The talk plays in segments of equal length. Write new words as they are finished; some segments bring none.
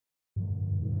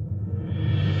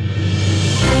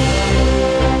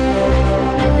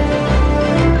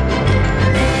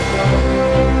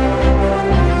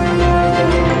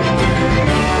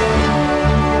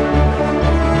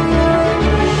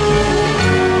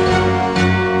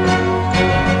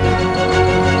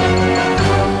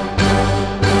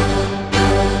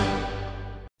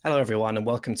everyone, and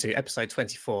welcome to episode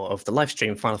 24 of the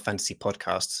Lifestream Final Fantasy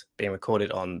podcast, being recorded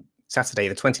on Saturday,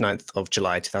 the 29th of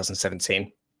July,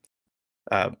 2017.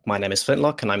 My name is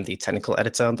Flintlock, and I'm the technical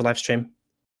editor on the Lifestream.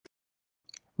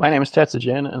 My name is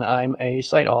Tetsujin, and I'm a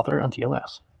site author on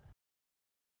TLS.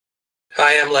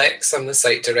 Hi, I'm Lex. I'm the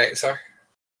site director.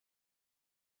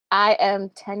 I am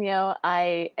Tenyo.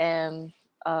 I am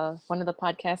one of the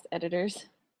podcast editors.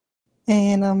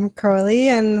 And I'm Carly,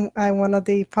 and I'm one of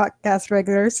the podcast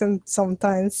regulars and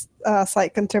sometimes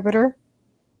site contributor.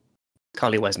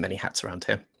 Carly wears many hats around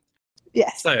here.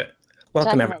 Yes. So,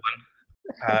 welcome everyone.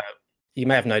 You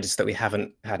may have noticed that we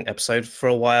haven't had an episode for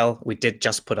a while. We did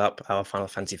just put up our Final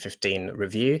Fantasy 15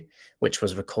 review, which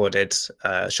was recorded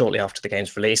shortly after the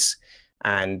game's release,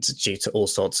 and due to all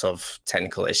sorts of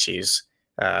technical issues,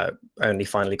 only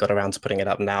finally got around to putting it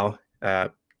up now.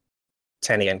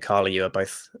 Tenny and Carly, you are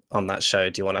both on that show.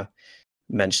 Do you want to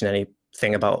mention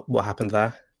anything about what happened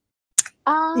there?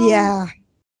 Yeah.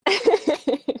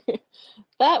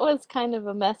 That was kind of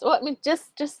a mess. Well, I mean,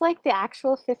 just like the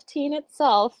actual 15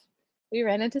 itself, we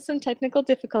ran into some technical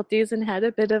difficulties and had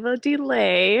a bit of a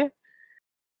delay.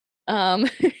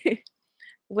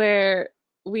 Where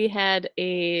we had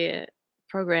a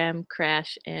program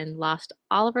crash and lost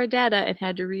all of our data and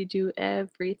had to redo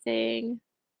everything,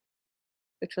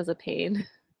 which was a pain.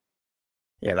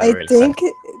 Yeah, that I really think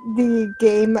sucked. the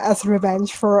game as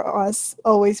revenge for us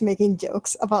always making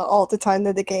jokes about all the time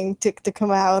that the game took to come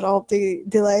out, all the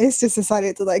delays, just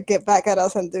decided to get back at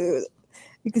us and do it.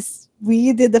 Because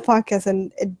we did the podcast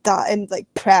and it died and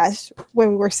crashed when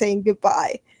we were saying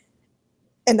goodbye.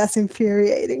 And that's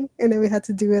infuriating. And then we had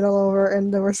to do it all over,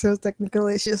 and there were so technical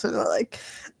issues, and we're like,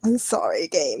 I'm sorry,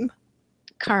 game.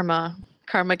 Karma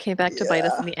came back to bite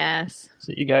us in the ass.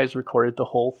 So you guys recorded the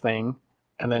whole thing,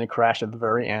 and then it crashed at the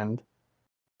very end.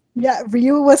 Yeah,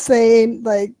 Ryu was saying,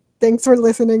 thanks for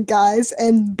listening, guys,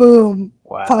 and boom,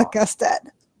 Wow. podcast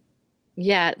dead.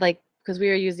 Yeah, because we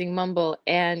were using Mumble,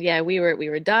 and yeah, we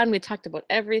were done. We talked about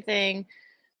everything.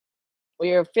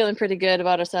 We were feeling pretty good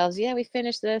about ourselves. Yeah, we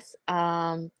finished this.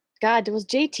 God, was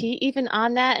JT even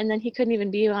on that? And then he couldn't even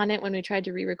be on it when we tried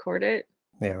to re-record it.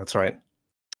 Yeah, that's right.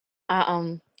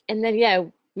 And then yeah,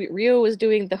 Ryu was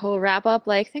doing the whole wrap up,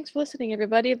 thanks for listening,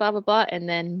 everybody, blah blah blah. And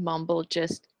then Mumble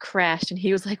just crashed, and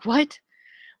he was like, "What?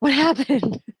 What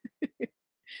happened?"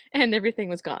 And everything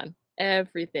was gone.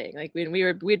 Everything.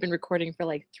 We'd been recording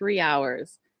for 3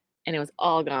 hours, and it was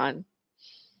all gone.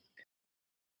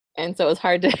 And so it was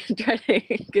hard to try to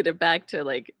get it back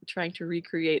to trying to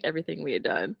recreate everything we had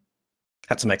done.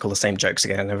 Had to make all the same jokes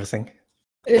again and everything.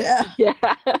 Yeah. Yeah.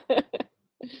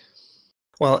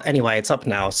 Well, anyway, it's up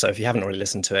now, so if you haven't already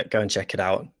listened to it, go and check it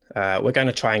out. We're going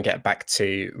to try and get back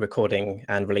to recording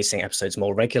and releasing episodes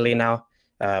more regularly now,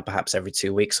 perhaps every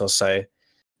 2 weeks or so.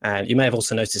 And you may have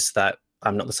also noticed that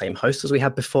I'm not the same host as we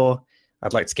had before.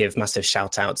 I'd like to give massive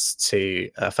shout-outs to,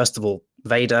 first of all,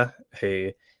 Vader,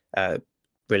 who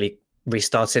really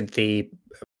restarted the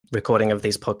recording of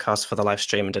these podcasts for the live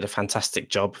stream and did a fantastic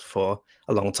job for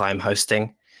a long time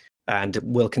hosting, and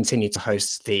will continue to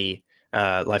host the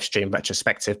live stream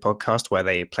retrospective podcast where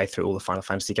they play through all the Final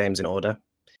Fantasy games in order.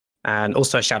 And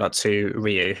also a shout out to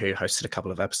Ryu, who hosted a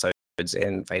couple of episodes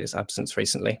in Vader's absence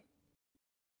recently.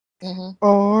 Mm-hmm.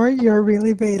 Or you're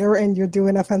really Vader and you're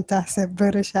doing a fantastic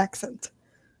British accent.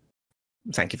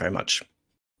 Thank you very much.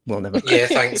 We'll never. Yeah,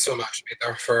 thanks so much,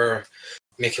 Peter, for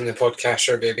making the podcast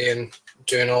your baby and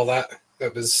doing all that.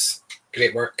 It was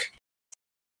great work.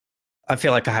 I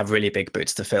feel like I have really big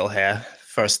boots to fill here.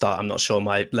 For a start, I'm not sure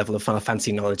my level of Final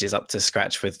Fantasy knowledge is up to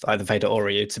scratch with either Vader or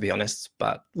Ryu, to be honest,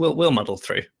 but we'll muddle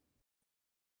through.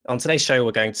 On today's show,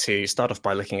 we're going to start off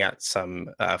by looking at some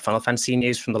Final Fantasy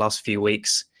news from the last few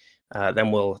weeks.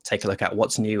 Then we'll take a look at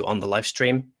what's new on the live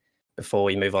stream before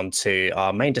we move on to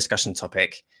our main discussion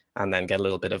topic and then get a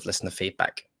little bit of listener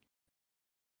feedback.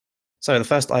 So the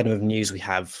first item of news we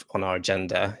have on our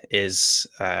agenda is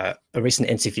a recent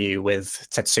interview with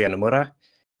Tetsuya Nomura,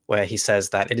 where he says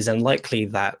that it is unlikely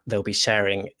that they'll be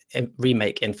sharing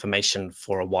remake information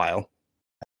for a while.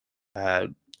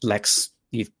 Lex,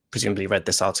 you've presumably read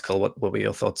this article. What were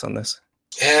your thoughts on this?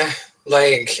 Yeah,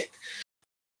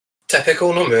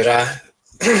 typical Nomura.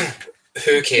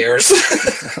 Who cares?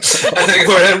 I think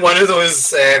we're in one of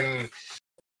those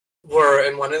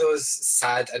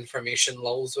sad information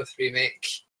lulls with remake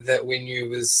that we knew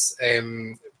was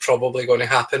probably going to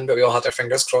happen, but we all had our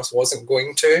fingers crossed wasn't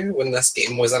going to when this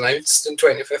game was announced in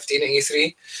 2015 at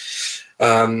E3.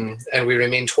 And we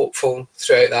remained hopeful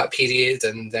throughout that period,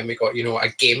 and then we got, a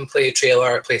gameplay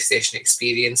trailer at PlayStation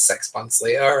Experience 6 months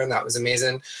later, and that was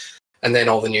amazing. And then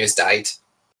all the news died.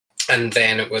 And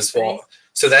then it was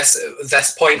So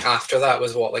this point after that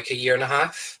was what, like a year and a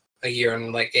half, a year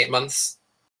and like 8 months,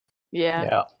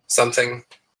 Yeah. something.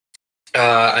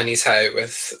 And he's out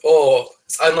with,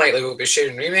 it's unlikely we'll be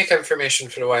sharing remake information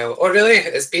for a while. Oh, really?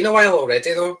 It's been a while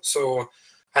already, though. So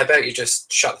how about you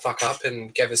just shut the fuck up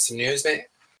and give us some news, mate?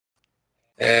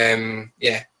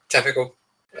 Yeah, typical.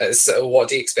 What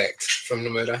do you expect from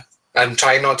Nomura? I'm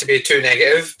trying not to be too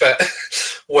negative, but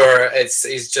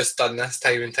he's just done this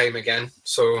time and time again.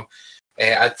 So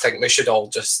I think we should all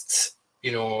just,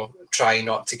 try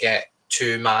not to get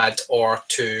too mad or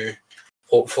too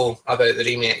hopeful about the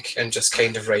remake and just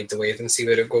kind of ride the wave and see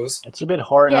where it goes. It's a bit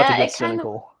hard not to Yeah, get it kind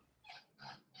of-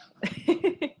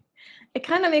 cynical. It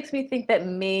kind of makes me think that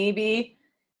maybe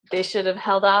they should have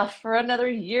held off for another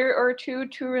year or two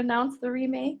to announce the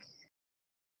remake.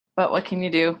 But what can you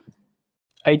do?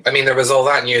 I mean, there was all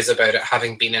that news about it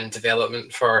having been in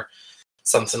development for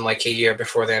something like a year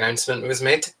before the announcement was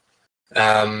made.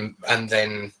 And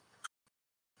then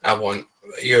I won't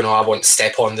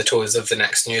step on the toes of the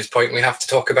next news point we have to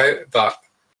talk about, but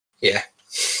yeah,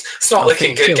 it's not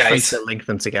looking good, Feel free guys. to link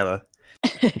them together.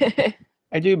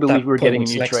 I do believe That we're point getting a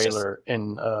was new Lex just- trailer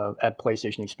at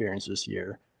PlayStation Experience this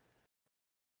year.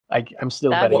 I'm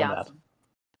still That'd be betting on that. awesome.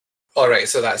 All right,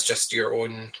 so that's just your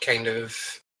own kind of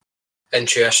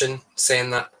intuition saying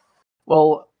that.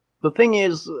 Well, the thing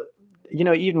is,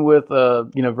 even with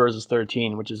Versus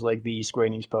 13, which is like the Square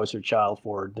Enix poster child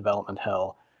for development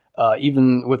hell,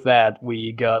 even with that,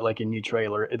 we got like a new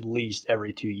trailer at least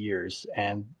every 2 years.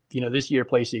 And this year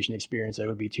PlayStation Experience, it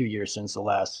would be 2 years since the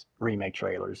last remake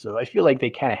trailer. So I feel like they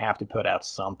kind of have to put out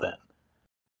something.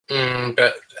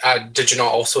 But did you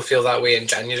not also feel that way in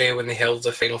January when they held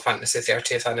the Final Fantasy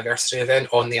 30th anniversary event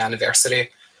on the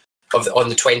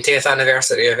 20th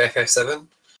anniversary of FF7?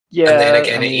 Yeah, And then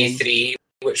again at E3,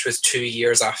 which was 2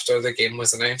 years after the game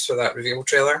was announced for that reveal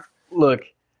trailer. Look,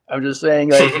 I'm just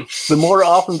saying, like, the more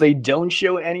often they don't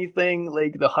show anything,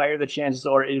 like, the higher the chances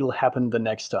are it'll happen the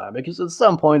next time. Because at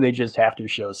some point they just have to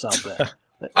show something.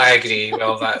 I agree.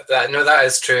 Well, that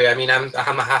is true. I mean, I'm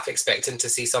half expecting to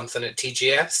see something at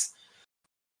TGS.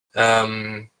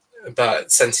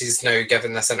 But since he's now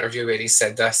given this interview where he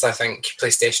said this, I think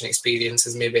PlayStation Experience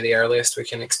is maybe the earliest we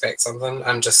can expect something.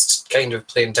 I'm just kind of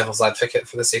playing devil's advocate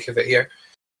for the sake of it here.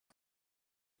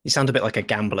 You sound a bit like a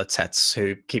gambler, Tets,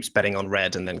 who keeps betting on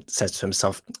red and then says to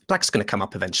himself, black's going to come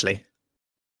up eventually.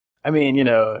 I mean,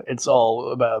 it's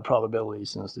all about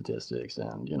probabilities and statistics,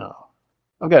 and,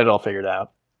 I've got it all figured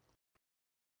out.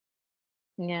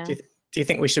 Yeah. Do you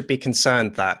think we should be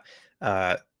concerned that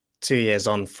 2 years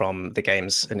on from the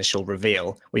game's initial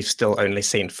reveal, we've still only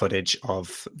seen footage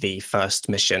of the first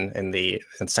mission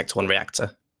in Sector 1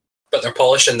 reactor? But they're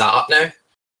polishing that up now.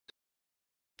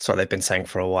 That's what they've been saying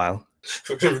for a while.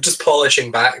 We're just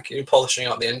polishing back. You're polishing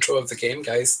up the intro of the game,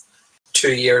 guys.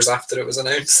 2 years after it was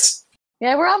announced.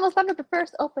 Yeah, we're almost done with the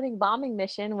first opening bombing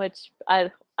mission, which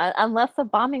unless the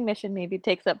bombing mission maybe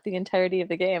takes up the entirety of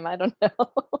the game, I don't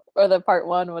know, or the part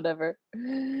 1, whatever.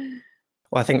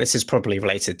 Well, I think this is probably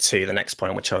related to the next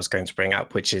point, which I was going to bring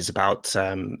up, which is about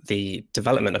the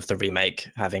development of the remake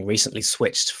having recently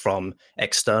switched from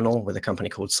external with a company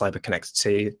called CyberConnect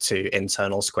 2 to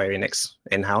internal Square Enix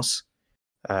in-house.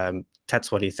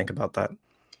 Tets, what do you think about that?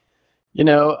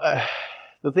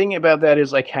 The thing about that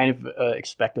is I kind of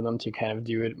expected them to kind of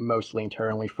do it mostly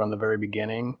internally from the very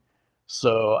beginning.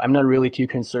 So I'm not really too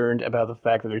concerned about the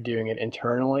fact that they're doing it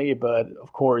internally. But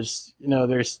of course,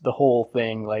 there's the whole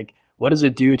thing, like, what does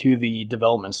it do to the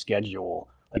development schedule?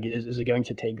 Like, is it going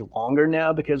to take longer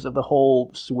now because of the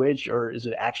whole switch, or is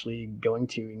it actually going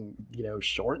to,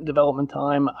 shorten development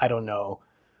time? I don't know.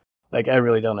 Like, I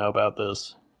really don't know about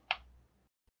this.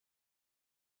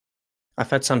 I've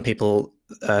heard some people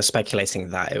speculating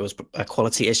that it was a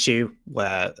quality issue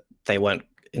where they weren't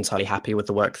entirely happy with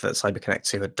the work that CyberConnect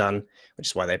 2 had done, which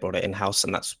is why they brought it in-house,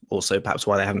 and that's also perhaps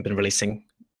why they haven't been releasing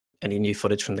any new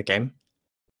footage from the game.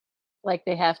 Like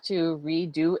they have to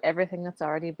redo everything that's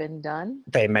already been done?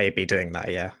 They may be doing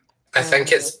that, yeah. I think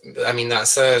that's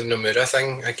a Nomura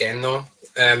thing again, though.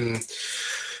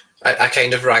 I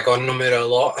kind of rag on Nomura a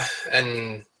lot,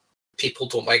 and people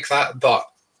don't like that, but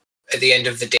at the end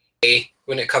of the day,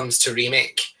 when it comes to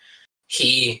remake,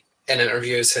 he, in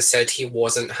interviews, has said he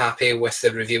wasn't happy with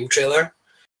the reveal trailer,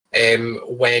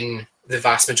 when the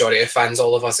vast majority of fans,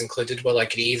 all of us included, will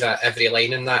agree that every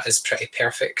line in that is pretty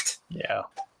perfect. Yeah.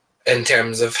 In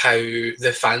terms of how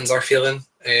the fans are feeling.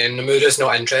 And Nomura's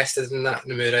not interested in that.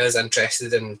 Nomura is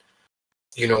interested in,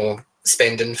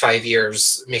 spending 5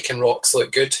 years making rocks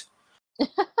look good.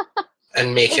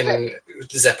 and making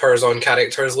zippers on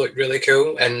characters look really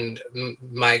cool. And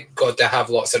my God, I have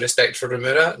lots of respect for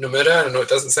Nomura. I know it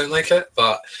doesn't sound like it,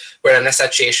 but we're in a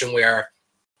situation where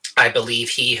I believe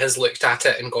he has looked at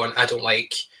it and gone, I don't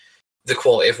like the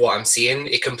quality of what I'm seeing.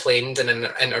 He complained in an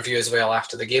interview as well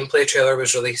after the gameplay trailer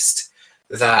was released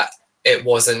that it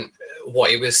wasn't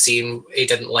what he was seeing he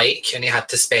didn't like, and he had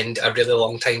to spend a really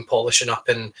long time polishing up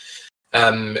and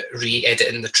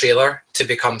re-editing the trailer to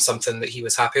become something that he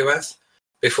was happy with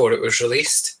before it was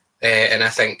released. And I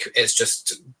think it's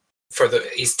just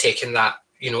he's taken that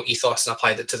ethos and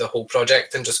applied it to the whole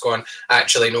project and just gone,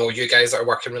 actually no, you guys are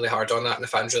working really hard on that and the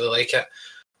fans really like it.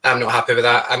 I'm not happy with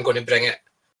that. I'm going to bring it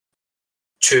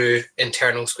to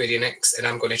internal Square Enix and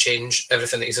I'm going to change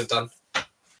everything that he's done.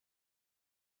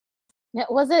 Yeah,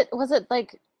 was it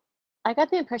like, I got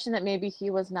the impression that maybe he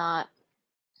was not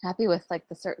happy with like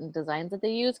the certain designs that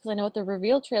they used, because I know with the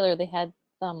reveal trailer they had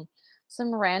some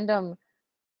random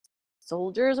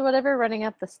soldiers or whatever running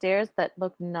up the stairs that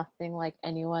looked nothing like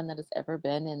anyone that has ever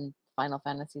been in Final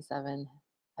Fantasy VII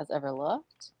has ever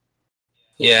looked.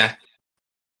 Yeah.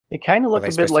 It kind of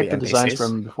looked a bit like the NPCs? designs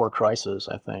from Before Crisis,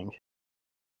 I think.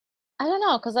 I don't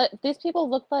know, because these people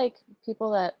look like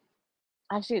people that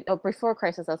actually, Before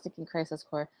Crisis, I was thinking Crisis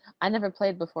Core. I never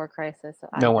played Before Crisis. So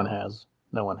No one has.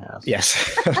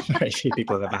 Yes. Very few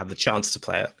people have ever had the chance to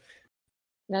play it.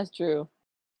 That's true.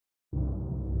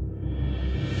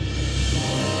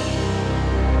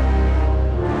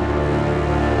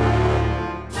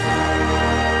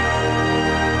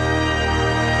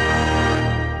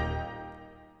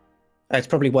 It's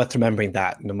probably worth remembering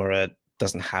that Nomura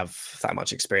doesn't have that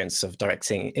much experience of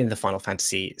directing in the Final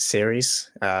Fantasy series.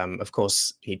 Of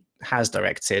course, he has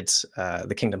directed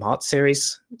the Kingdom Hearts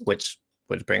series, which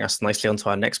would bring us nicely onto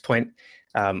our next point.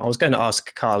 I was going to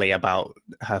ask Carly about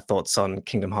her thoughts on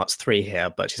Kingdom Hearts 3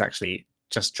 here, but she's actually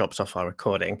just dropped off our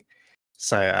recording.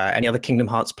 So any other Kingdom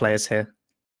Hearts players here?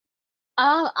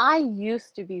 I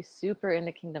used to be super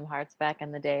into Kingdom Hearts back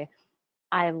in the day.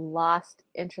 I lost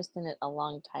interest in it a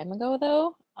long time ago,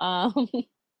 though.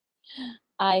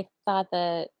 I thought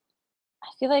that I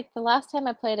feel like the last time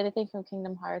I played anything from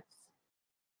Kingdom Hearts,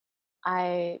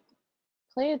 I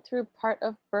played through part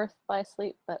of Birth by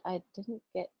Sleep, but I didn't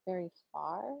get very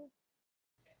far.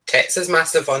 Tets is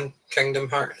massive on Kingdom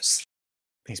Hearts.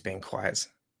 He's being quiet.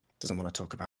 Doesn't want to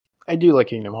talk about it. I do like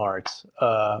Kingdom Hearts.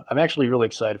 I'm actually really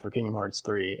excited for Kingdom Hearts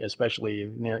 3, especially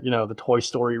the Toy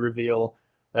Story reveal.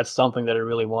 That's something that I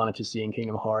really wanted to see in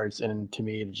Kingdom Hearts, and to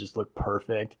me, it just looked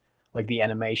perfect. Like the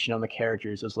animation on the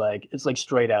characters is it's like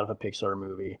straight out of a Pixar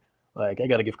movie. Like I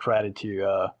got to give credit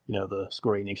to the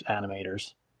Square Enix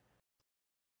animators.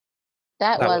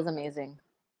 That was amazing.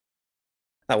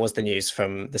 That was the news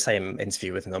from the same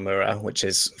interview with Nomura, which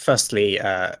is firstly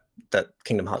that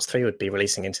Kingdom Hearts 3 would be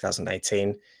releasing in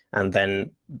 2018, and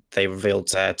then they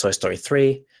revealed Toy Story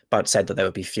 3, but said that there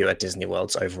would be fewer Disney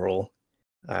Worlds overall.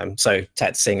 So,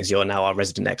 Tet, seeing as you're now our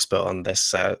resident expert on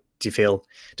this, do you feel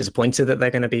disappointed that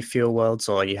they're going to be fewer worlds,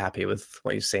 or are you happy with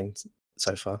what you've seen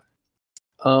so far?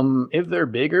 If they're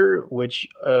bigger, which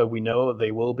we know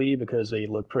they will be because they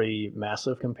look pretty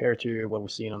massive compared to what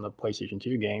we've seen on the PlayStation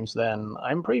 2 games, then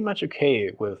I'm pretty much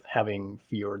okay with having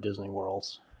fewer Disney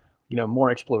worlds. More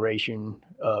exploration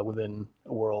within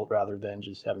a world rather than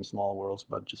just having small worlds,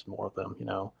 but just more of them,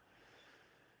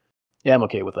 Yeah, I'm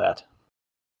okay with that.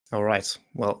 All right.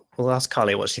 Well, we'll ask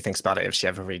Carly what she thinks about it if she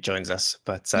ever rejoins us.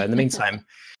 But in the meantime,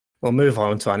 we'll move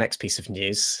on to our next piece of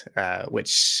news,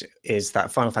 which is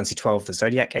that Final Fantasy XII, the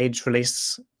Zodiac Age,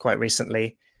 released quite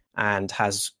recently and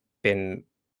has been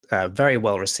very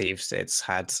well received. It's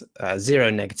had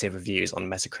 0 negative reviews on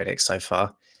Metacritic so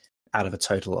far, out of a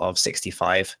total of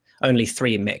 65. Only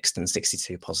 3 mixed and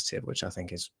 62 positive, which I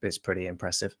think is pretty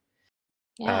impressive.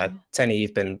 Yeah. Tenny,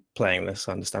 you've been playing this,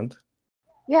 I understand.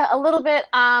 Yeah, a little bit.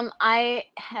 I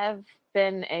have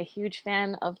been a huge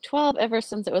fan of 12 ever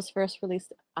since it was first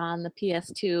released on the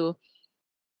PS2.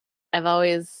 I've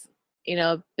always,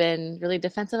 been really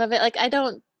defensive of it. Like I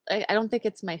don't think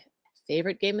it's my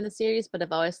favorite game in the series, but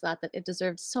I've always thought that it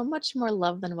deserved so much more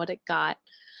love than what it got.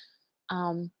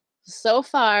 So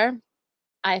far,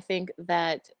 I think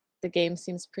that the game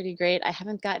seems pretty great. I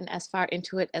haven't gotten as far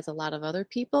into it as a lot of other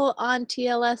people on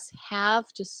TLS have.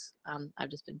 I've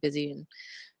just been busy and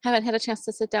haven't had a chance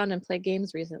to sit down and play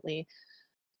games recently.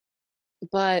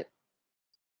 But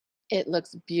it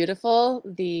looks beautiful.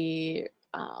 The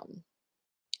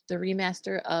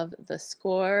remaster of the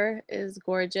score is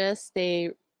gorgeous. They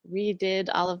redid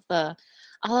all of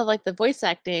the voice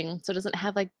acting, so it doesn't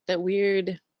have like the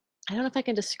weird. I don't know if I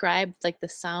can describe like the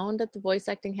sound that the voice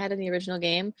acting had in the original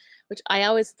game, which I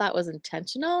always thought was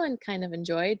intentional and kind of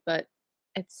enjoyed, but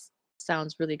it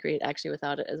sounds really great actually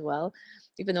without it as well.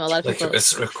 Even though a lot of Like people, it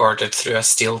was recorded through a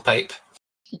steel pipe.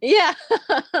 yeah,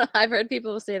 I've heard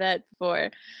people say that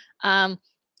before. I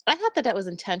thought that was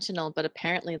intentional, but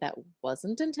apparently that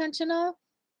wasn't intentional.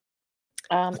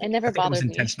 It never I think it was bothered me.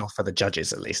 intentional for the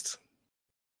judges, at least.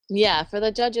 Yeah, for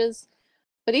the judges.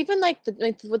 But even like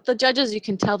with the judges, you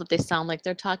can tell that they sound like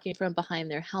they're talking from behind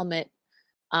their helmet.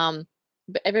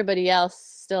 But everybody else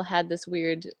still had this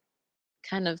weird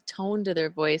kind of tone to their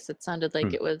voice. It sounded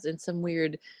like it was in some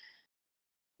weird,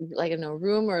 like, I don't know,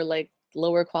 room or like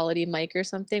lower quality mic or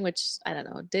something, which I don't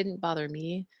know, didn't bother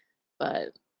me, but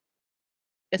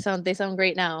they sound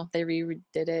great now. They redid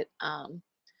it. I'm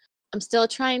still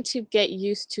trying to get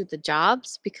used to the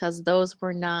jobs because those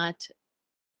were not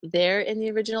there in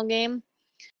the original game.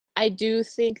 I do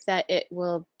think that it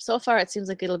will, so far it seems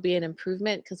like it'll be an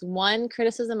improvement, because one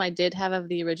criticism I did have of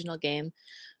the original game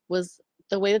was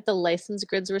the way that the license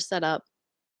grids were set up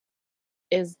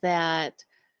is that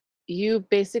you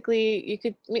basically, you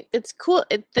could, I mean, it's cool.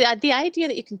 The idea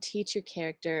that you can teach your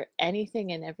character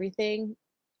anything and everything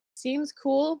seems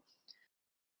cool,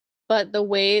 but the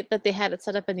way that they had it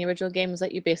set up in the original game is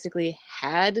that you basically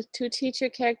had to teach your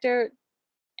character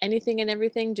anything and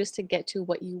everything just to get to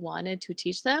what you wanted to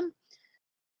teach them.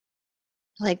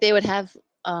 Like they would have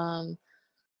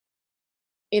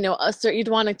you'd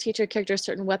want to teach your character a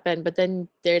certain weapon, but then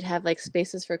they'd have like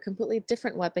spaces for a completely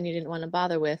different weapon you didn't want to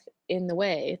bother with in the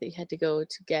way that you had to go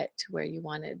to get to where you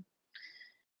wanted.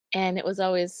 And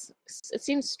it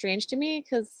seems strange to me,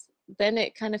 because then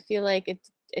it kind of feel like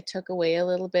it took away a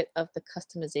little bit of the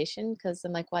customization, because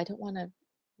I'm like, well, I don't want to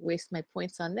waste my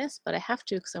points on this, but I have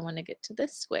to because I want to get to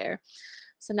this square.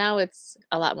 So now it's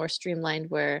a lot more streamlined,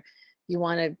 where you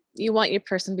want your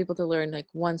person to be able to learn like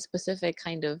one specific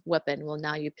kind of weapon. Well,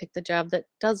 now you pick the job that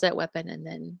does that weapon, and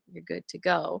then you're good to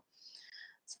go.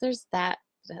 So there's that's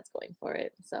going for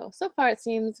it. So far it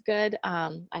seems good.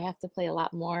 I have to play a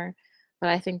lot more, but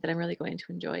I think that I'm really going to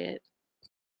enjoy it.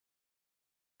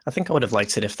 I think I would have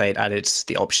liked it if they'd added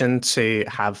the option to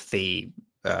have the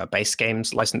base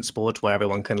games license board where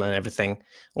everyone can learn everything.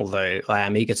 Although I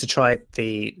am eager to try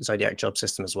the Zodiac job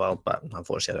system as well, but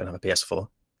unfortunately I don't have a PS4.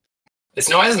 It's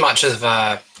not as much of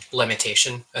a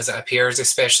limitation as it appears,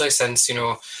 especially since,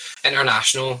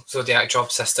 international Zodiac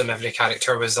job system, every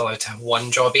character was allowed to have one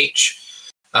job each.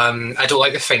 I don't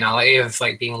like the finality of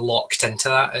like being locked into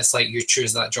that. It's like you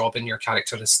choose that job and your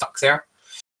character is stuck there.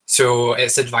 So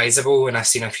it's advisable, and I've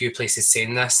seen a few places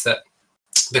saying this, that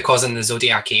because in the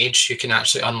Zodiac Age, you can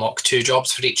actually unlock 2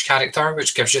 jobs for each character,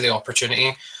 which gives you the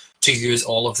opportunity to use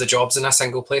all of the jobs in a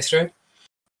single playthrough.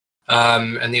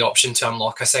 And the option to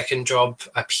unlock a second job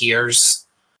appears,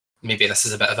 maybe this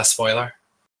is a bit of a spoiler,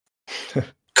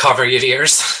 cover your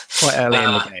ears. Quite early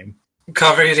in the game.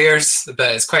 Cover your ears,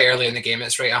 but it's quite early in the game.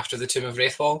 It's right after the Tomb of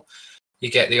Wraithfall.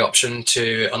 You get the option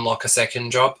to unlock a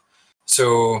second job.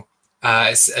 So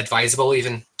it's advisable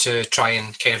even to try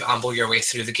and kind of amble your way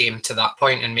through the game to that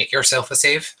point and make yourself a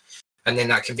save. And then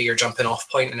that can be your jumping off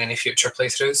point in any future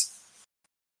playthroughs,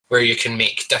 where you can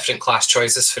make different class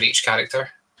choices for each character.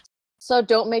 So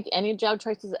don't make any job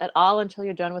choices at all until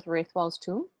you're done with Wraithfall's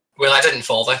Tomb? Well, I didn't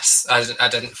follow this. I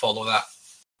didn't follow that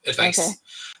advice. Okay.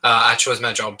 I chose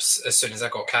my jobs as soon as I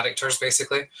got characters,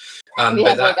 basically. I did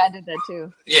that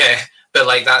too. Yeah, but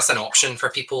like that's an option for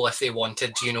people if they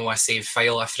wanted, a save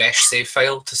file, a fresh save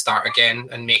file to start again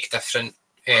and make different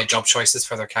job choices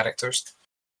for their characters.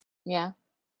 Yeah.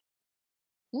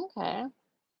 Okay.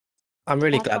 I'm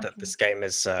really glad that this game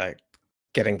is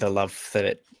getting the love that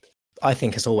it, I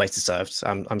think, has always deserved.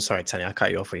 I'm sorry, Tanya, I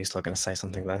cut you off. Were you still going to say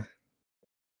something there?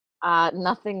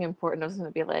 Nothing important. I was going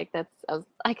to be like,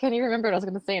 I can't even remember what I was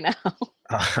going to say now.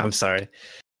 I'm sorry.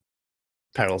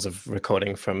 Perils of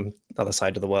recording from the other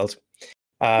side of the world.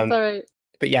 Sorry.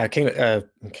 But yeah,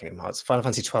 Kingdom Hearts, Final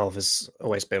Fantasy XII has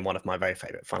always been one of my very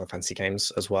favorite Final Fantasy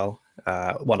games as well.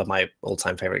 One of my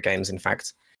all-time favorite games, in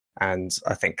fact. And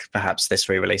I think perhaps this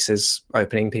re-release is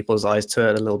opening people's eyes to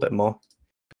it a little bit more.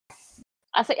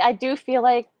 I do feel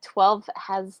like 12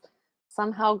 has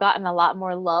somehow gotten a lot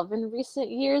more love in recent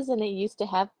years than it used to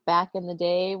have back in the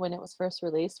day when it was first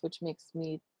released, which makes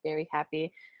me very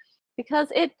happy because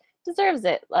it deserves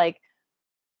it. Like,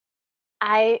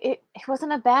 it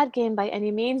wasn't a bad game by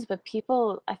any means, but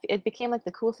it became like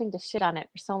the cool thing to shit on it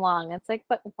for so long. It's like,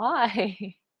 but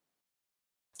why?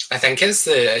 I think it's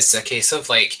a case of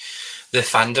like the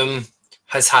fandom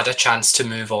has had a chance to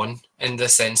move on in the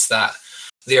sense that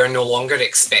they are no longer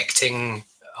expecting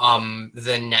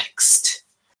the next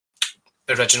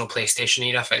original PlayStation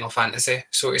era Final Fantasy,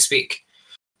 so to speak.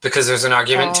 because there's an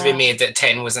argument to be Oh. made that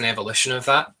 10 was an evolution of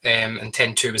that, and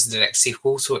 10-2 was the direct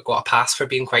sequel, so it got a pass for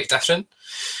being quite different.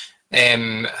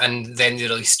 And then they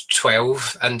released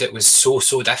 12, and it was so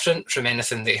different from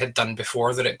anything they had done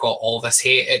before that it got all this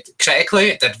hate. Critically,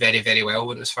 it did very, very well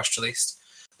when it was first released.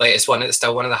 Like, it's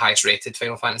still one of the highest rated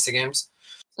Final Fantasy games.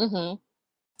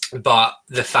 Mm-hmm. But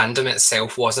the fandom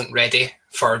itself wasn't ready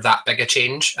for that big a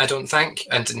change, I don't think.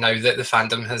 And now that the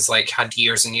fandom has like had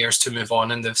years and years to move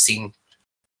on, and they've seen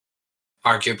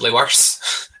arguably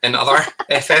worse in other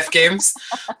FF games,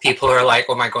 people are like,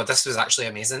 oh my god, this was actually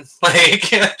amazing.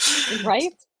 Like,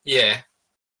 Right? yeah.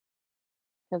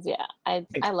 Because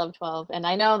I love 12, and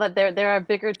I know that there are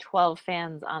bigger 12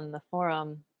 fans on the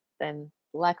forum than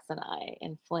Lex and I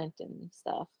and Flint and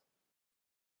stuff.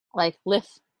 Like Lif,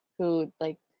 who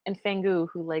like, and Fangu,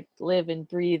 who like live and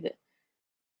breathe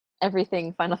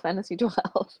everything Final Fantasy 12.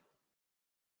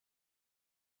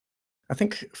 I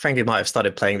think Fangy might have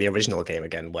started playing the original game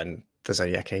again when the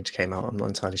Zodiac Age came out. I'm not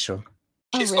entirely sure.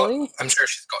 Oh, really? I'm sure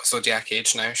she's got Zodiac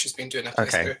Age now. She's been doing a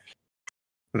playthrough.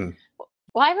 Okay.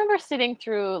 Well, I remember sitting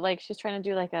through, like, she's trying to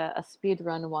do like a speed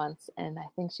run once, and I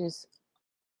think she was,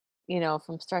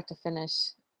 from start to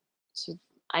finish,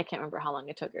 I can't remember how long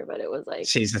it took her, but it was like...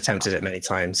 She's attempted it many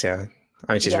times, yeah.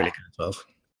 I mean, she's really good at 12.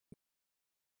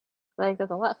 Like,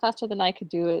 that's a lot faster than I could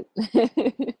do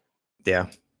it. Yeah.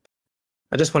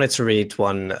 I just wanted to read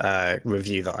one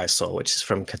review that I saw, which is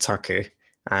from Kotaku,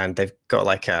 and they've got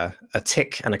like a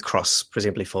tick and a cross,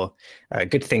 presumably for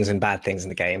good things and bad things in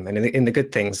the game. And in the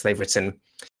good things, they've written,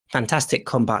 fantastic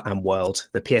combat and world.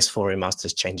 The PS4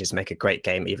 remasters changes make a great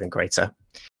game even greater.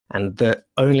 And the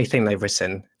only thing they've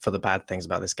written for the bad things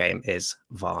about this game is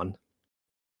Vaughn.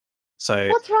 So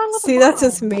What's wrong with See, that's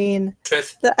just mean.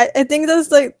 Truth. I think that's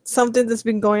like something that's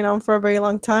been going on for a very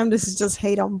long time. This is just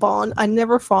hate on Vaughn. I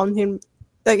never found him,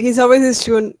 like, he's always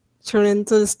tuned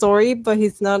into the story, but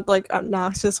he's not like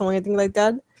obnoxious or anything like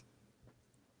that.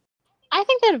 I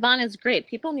think that Vaughn is great.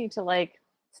 People need to like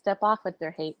step off with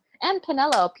their hate. And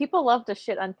Pinello, people love to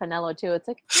shit on Pinello too. It's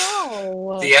like,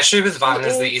 no. The issue with Van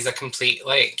is that he's a complete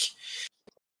like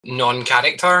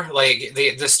non-character. Like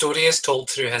the story is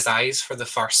told through his eyes for the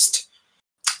first,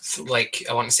 like,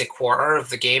 I want to say quarter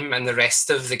of the game, and the rest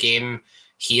of the game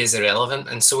he is irrelevant,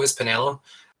 and so is Pinello.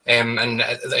 And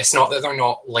it's not that they're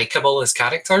not likable as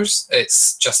characters.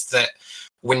 It's just that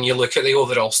when you look at the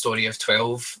overall story of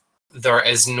 12, there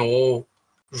is no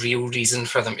real reason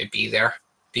for them to be there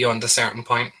beyond a certain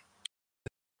point.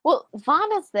 Well,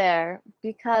 Vaughn is there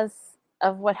because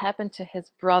of what happened to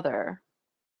his brother.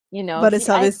 But it's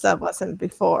obvious that wasn't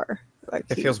before. Like,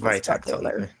 it he feels very was back tactile.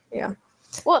 there. Yeah.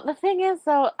 Well, the thing is,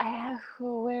 though,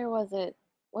 where was it?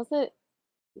 Was it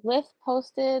Lyft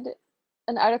posted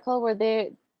an article where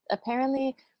they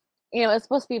apparently, it's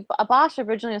supposed to be Bosch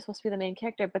originally was supposed to be the main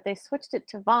character, but they switched it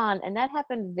to Vaughn, and that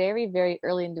happened very, very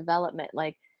early in development.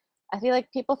 Like, I feel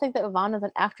like people think that Vaughn is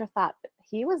an afterthought, but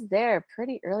he was there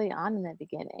pretty early on in the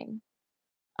beginning.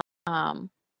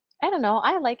 I don't know.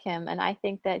 I like him, and I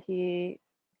think that he's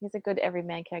a good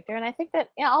everyman character, and I think that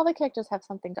all the characters have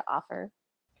something to offer.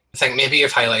 I think maybe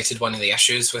you've highlighted one of the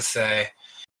issues with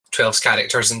 12's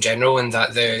characters in general, and that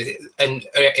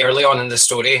early on in the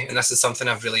story, and this is something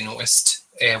I've really noticed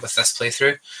with this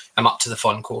playthrough. I'm up to the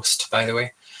Fawn Coast, by the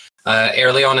way.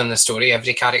 Early on in the story,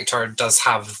 every character does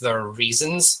have their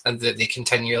reasons, and that they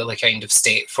continually kind of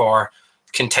state for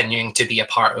continuing to be a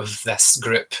part of this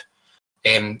group.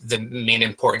 The main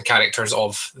important characters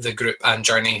of the group and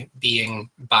journey being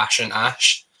Bash and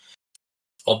Ash,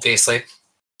 obviously.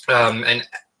 And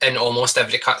in almost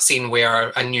every cutscene where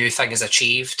a new thing is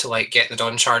achieved, like getting the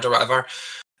Dawn Shard or whatever,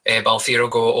 Balthier will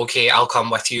go, okay, I'll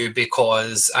come with you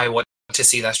because I want to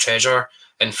see this treasure.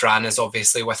 And Fran is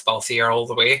obviously with Balthier all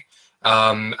the way.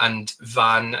 And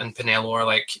Van and Pinello are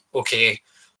like, okay,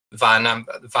 Van,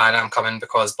 I'm coming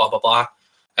because blah, blah, blah.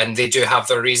 And they do have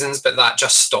their reasons, but that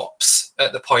just stops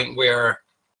at the point where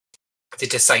they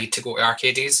decide to go to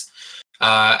Arcades.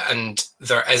 And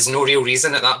there is no real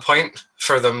reason at that point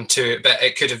for them to, but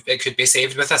it could be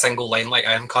saved with a single line like,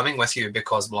 I am coming with you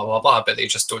because blah, blah, blah, but they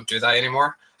just don't do that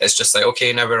anymore. It's just like,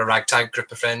 okay, now we're a ragtag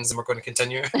group of friends and we're going to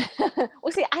continue.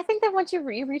 Well, see, I think that once you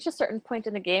reach a certain point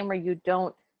in the game where you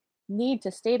don't need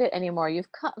to state it anymore,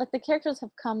 the characters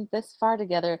have come this far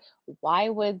together. Why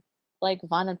would like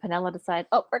Vaughn and Pinello decide,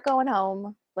 oh, we're going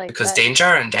home? Like, because danger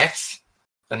and death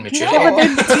and maturity. Yeah,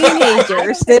 but they're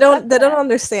teenagers. They don't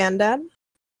understand that.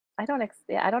 I don't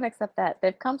accept that.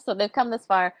 They've come this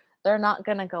far. They're not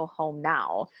gonna go home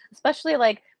now. Especially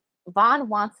like Vaughn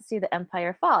wants to see the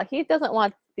Empire fall. He doesn't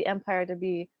want the Empire to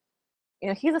be,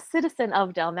 he's a citizen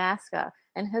of Dalmasca,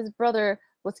 and his brother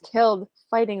was killed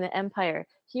fighting the Empire.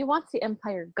 he wants the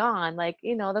Empire gone. Like,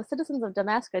 the citizens of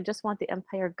Damascus just want the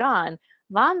Empire gone.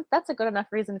 Vaughn, that's a good enough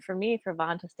reason for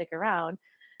Vaughn to stick around.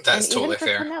 That's and totally even for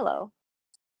fair. Penelo.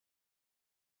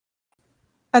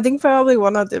 I think probably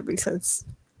one of the reasons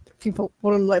people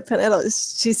wouldn't like Penelo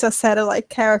is she's a satellite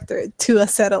character to a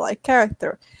satellite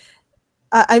character.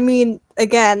 I mean,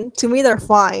 again, to me they're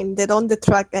fine. They don't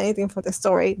detract anything from the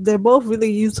story. They're both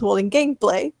really useful in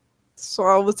gameplay, so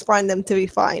I would find them to be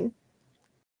fine.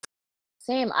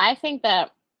 Same. I think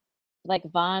that, like,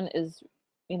 Vaughn is,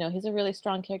 he's a really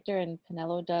strong character, and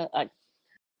Penelo does.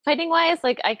 Fighting wise,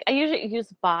 like, I usually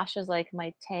use Bosch as like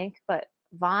my tank, but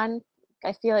Vaughn,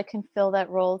 I feel like, can fill that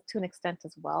role to an extent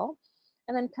as well.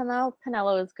 And then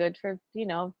Penelo is good for,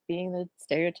 being the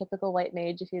stereotypical white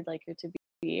mage if you'd like her to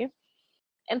be.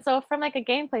 And so from like a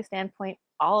gameplay standpoint,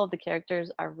 all of the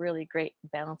characters are really great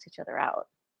and balance each other out.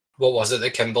 What was it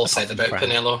that Kimball said about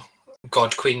Penelo?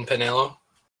 God Queen Penelo?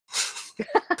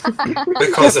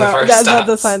 Because of her stats. That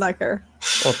does sound like her.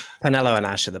 Well, Penelo and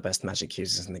Ash are the best magic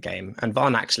users in the game. And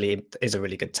Vaughn actually is a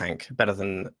really good tank, better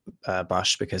than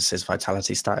Bush because his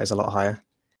vitality stat is a lot higher.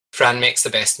 Fran makes the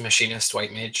best machinist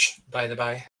white mage, by the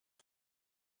by.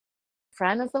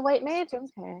 Fran is the white mage?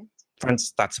 Okay.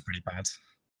 Fran's stats are pretty bad.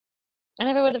 I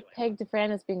never would have pegged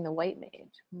Fran as being the white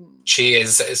mage. She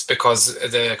is. It's because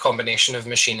the combination of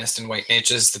machinist and white mage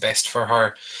is the best for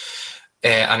her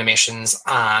animations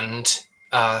and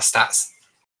stats.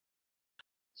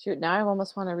 Shoot, now I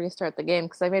almost want to restart the game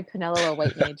because I made Penelo a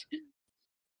white mage.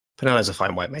 Penelo's a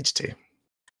fine white mage too.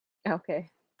 Okay.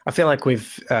 I feel like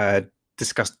we've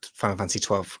discussed Final Fantasy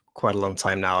XII quite a long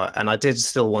time now, and I did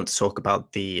still want to talk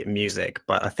about the music,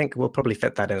 but I think we'll probably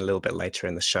fit that in a little bit later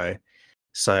in the show.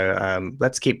 So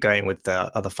let's keep going with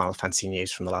the other Final Fantasy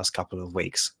news from the last couple of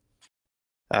weeks.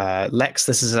 Lex,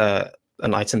 this is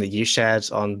an item that you shared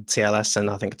on TLS, and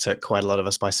I think it took quite a lot of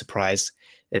us by surprise.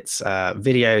 It's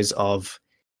videos of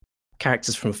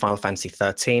characters from Final Fantasy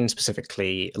XIII,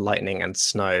 specifically Lightning and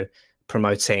Snow,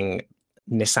 promoting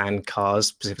Nissan cars,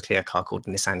 specifically a car called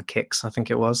Nissan Kicks, I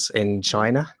think it was, in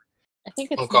China. I think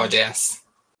it's Yes.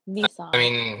 Nissan. I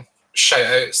mean, shout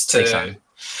outs to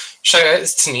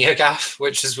NeoGAF,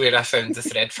 which is where I found the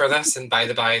thread for this. And by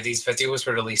the by, these videos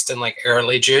were released in like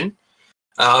early June.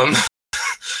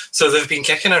 So they've been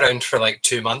kicking around for like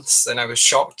 2 months, and I was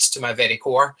shocked to my very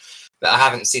core that I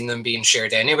haven't seen them being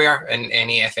shared anywhere in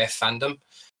any FF fandom.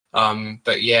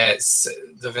 But yeah,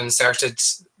 they've inserted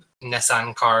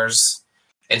Nissan cars,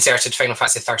 inserted Final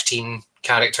Fantasy XIII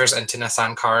characters into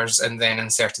Nissan cars, and then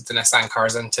inserted the Nissan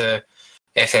cars into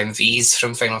FMVs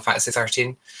from Final Fantasy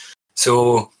XIII.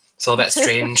 So it's a bit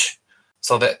strange. It's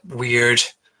a bit weird.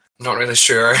 I'm not really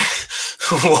sure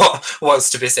what's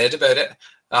to be said about it.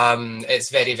 It's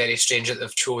very, very strange that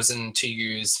they've chosen to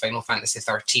use Final Fantasy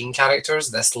XIII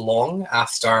characters this long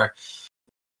after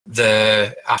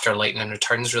Lightning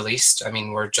Returns released. I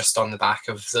mean, we're just on the back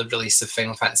of the release of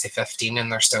Final Fantasy XV,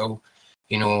 and they're still,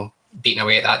 beating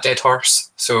away at that dead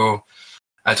horse. So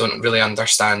I don't really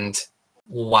understand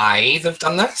why they've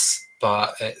done this,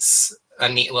 but it's a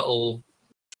neat little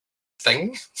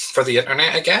thing for the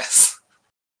internet, I guess.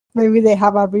 Maybe they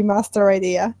have a remaster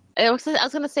idea. I was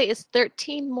going to say, is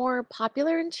 13 more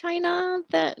popular in China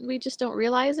that we just don't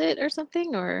realize it or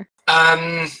something? Or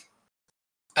I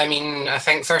mean, I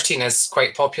think 13 is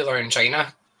quite popular in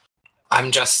China.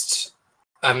 I'm just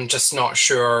not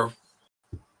sure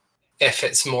if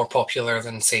it's more popular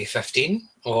than, say, 15,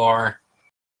 or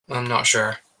I'm not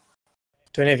sure.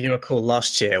 Do any of you recall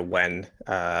last year when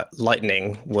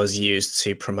Lightning was used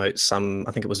to promote some,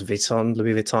 I think it was Louis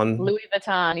Vuitton? Louis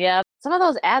Vuitton, yeah. Some of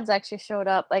those ads actually showed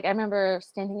up. Like, I remember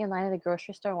standing in line at a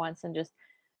grocery store once and just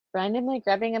randomly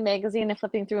grabbing a magazine and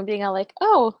flipping through and being all like,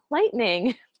 oh,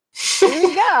 Lightning. Here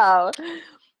we go.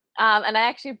 And I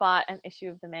actually bought an issue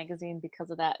of the magazine because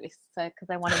of that, because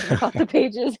I wanted to look off the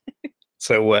pages.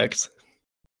 So it worked.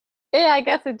 Yeah, I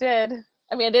guess it did.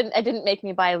 I mean, it didn't make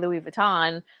me buy Louis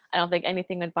Vuitton. I don't think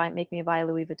anything would make me buy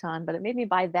Louis Vuitton, but it made me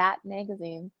buy that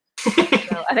magazine. So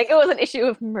I think it was an issue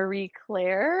of Marie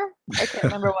Claire. I can't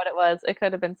remember what it was. It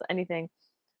could have been anything.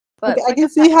 But okay, I can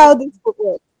see how this would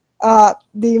work.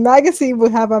 The magazine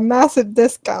would have a massive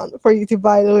discount for you to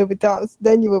buy Louis Vuittons.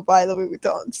 Then you would buy Louis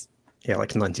Vuittons. Yeah,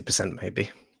 like 90%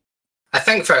 maybe. I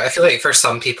feel like for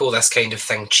some people this kind of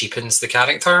thing cheapens the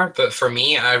character, but for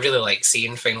me, I really like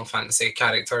seeing Final Fantasy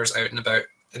characters out and about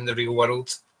in the real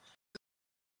world.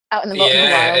 Out in the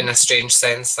wild. In a strange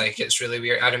sense, like it's really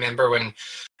weird. I remember when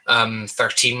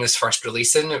 13 was first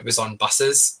releasing, it was on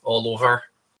buses all over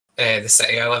the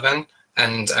city I live in,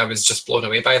 and I was just blown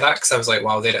away by that because I was like,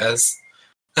 wow, there it is.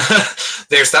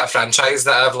 There's that franchise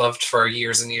that I've loved for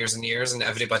years and years and years, and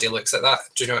everybody looks at that.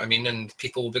 Do you know what I mean? And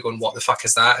people will be going, "What the fuck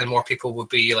is that?" And more people will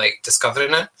be like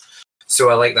discovering it. So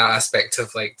I like that aspect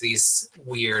of like these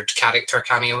weird character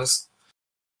cameos.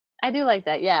 I do like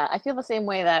that. Yeah, I feel the same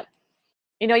way that,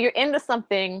 you know, you're into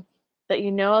something that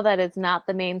you know that it's not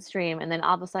the mainstream, and then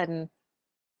all of a sudden,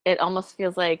 it almost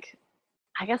feels like,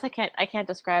 I guess I can't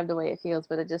describe the way it feels,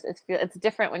 but it's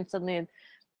different when suddenly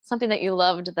something that you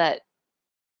loved that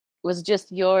was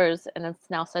just yours, and it's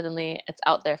now suddenly it's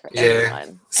out there for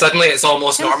everyone. Suddenly it's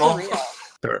almost It's normal.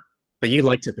 surreal. But you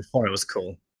liked it before it was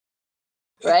cool.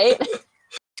 Right?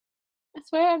 I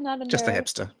swear I'm not a Just a nerd.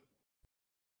 hipster.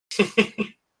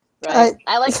 Right?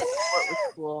 I like that sport was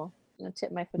cool. I'm gonna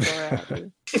tip my fedora at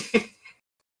you.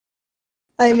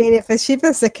 I mean, if it's cheap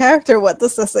as a character, what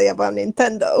does that say about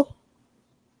Nintendo?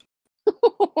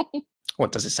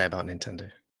 What does it say about Nintendo?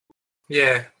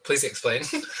 Yeah, please explain.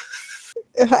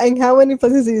 And how many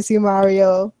places do you see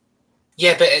Mario?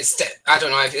 Yeah, but I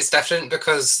don't know, it's different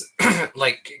because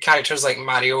like characters like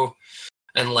Mario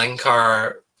and Link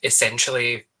are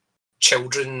essentially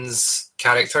children's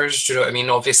characters. Do you know what I mean?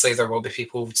 Obviously, there will be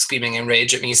people screaming in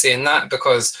rage at me saying that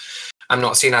because I'm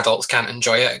not saying adults can't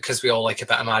enjoy it because we all like a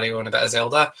bit of Mario and a bit of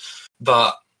Zelda,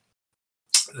 but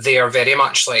they are very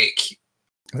much like,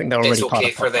 I think they're already it's part okay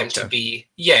of for pop them culture. to be,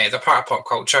 yeah, they're part of pop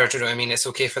culture. Do you know what I mean? It's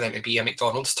okay for them to be a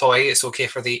McDonald's toy. It's okay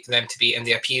for them to be, and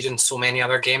they appear in so many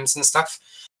other games and stuff.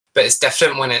 But it's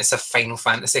different when it's a Final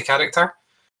Fantasy character.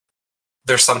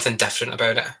 There's something different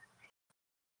about it.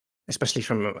 Especially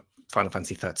from Final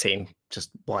Fantasy 13.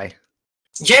 Just why?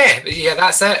 Yeah,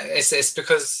 that's it. It's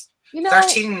because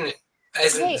 13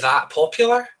 isn't that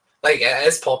popular. Like, it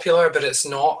is popular, but it's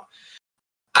not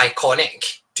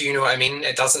iconic. Do you know what I mean?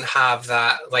 It doesn't have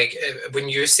that, like, when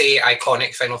you say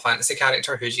iconic Final Fantasy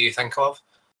character, who do you think of?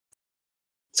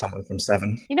 Someone from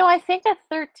 7. You know, I think that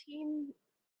 13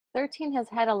 has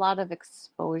had a lot of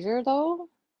exposure, though.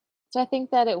 So I think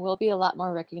that it will be a lot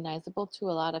more recognizable to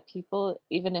a lot of people,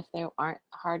 even if they aren't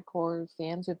hardcore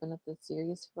fans who've been at the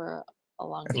series for a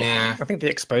long time. Yeah. I think the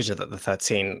exposure that the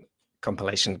 13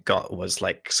 compilation got was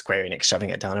like Square Enix shoving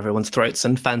it down everyone's throats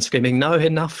and fans screaming, "No,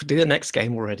 enough! Do the next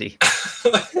game already."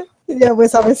 Yeah,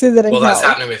 which obviously didn't Well, that's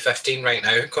help. happening with 15 right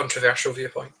now. Controversial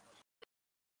viewpoint.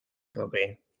 Will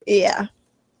be. Yeah.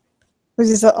 Which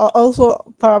is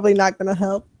also probably not going to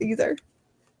help either.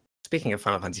 Speaking of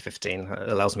Final Fantasy 15, it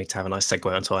allows me to have a nice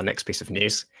segue onto our next piece of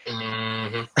news.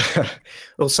 Mm-hmm.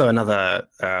 Also, another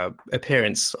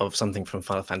appearance of something from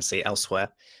Final Fantasy elsewhere.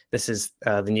 This is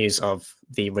the news of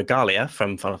the Regalia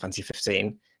from Final Fantasy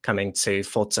 15 coming to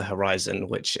Forza Horizon,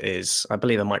 which is, I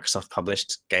believe, a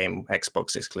Microsoft-published game,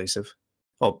 Xbox exclusive,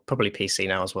 or probably PC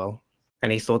now as well.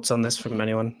 Any thoughts on this from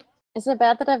anyone? Is it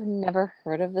bad that I've never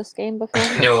heard of this game before?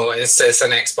 No, it's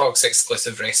an Xbox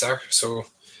exclusive racer, so...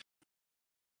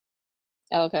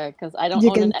 Okay, because I don't You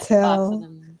own can an Xbox. tell. And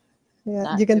I'm Yeah,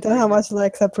 not you can tell super how into- much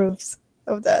Lex approves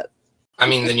of that. I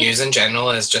mean, the news in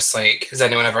general is just like, has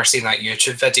anyone ever seen that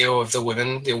YouTube video of the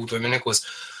old woman who goes,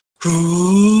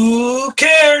 "Who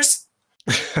cares?"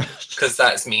 Because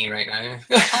that's me right now.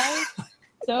 I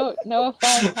don't know if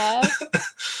I have,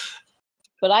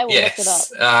 but I will look it up.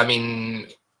 Yes, I mean,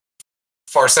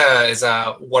 Forza is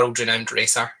a world-renowned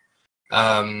racer,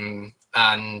 and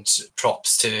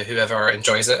props to whoever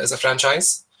enjoys it as a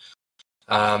franchise.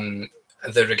 The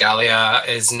Regalia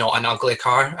is not an ugly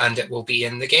car, and it will be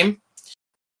in the game.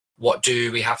 What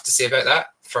do we have to say about that?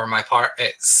 For my part,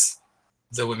 it's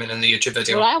the woman in the YouTube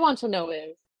video. What I want to know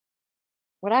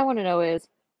is,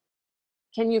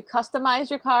 can you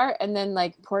customize your car and then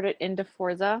like port it into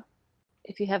Forza?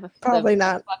 If you have Probably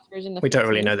not. Xbox version of We don't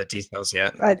really 15? know the details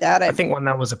yet. I doubt it. I think when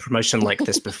there was a promotion like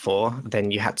this before, then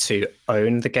you had to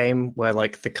own the game where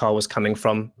like the car was coming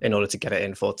from in order to get it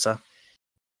in Forza.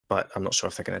 But I'm not sure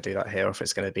if they're going to do that here or if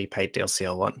it's going to be paid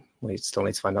DLC or what. We still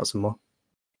need to find out some more.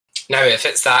 Now, if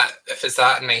it's that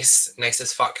nice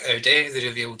as fuck Audi they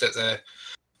revealed at the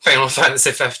Final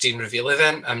Fantasy 15 reveal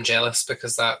event, I'm jealous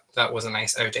because that was a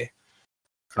nice Audi.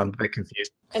 I'm a bit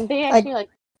confused. And they actually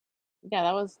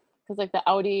that was because like the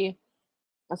Audi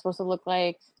was supposed to look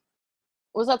like.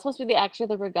 Was that supposed to be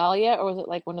the Regalia, or was it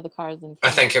like one of the cars in?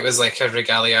 I think it was like a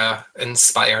Regalia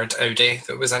inspired Audi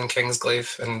that was in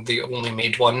Kingsglaive, and they only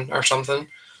made one or something.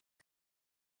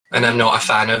 And I'm not a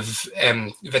fan of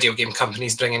video game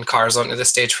companies bringing cars onto the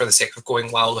stage for the sake of going,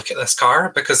 "Wow, look at this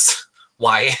car," because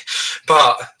why?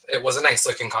 But it was a nice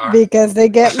looking car. Because they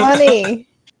get money.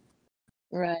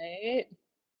 Right.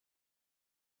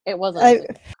 It wasn't.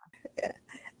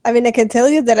 I mean, I can tell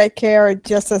you that I care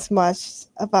just as much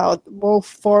about both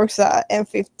Forza and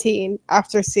 15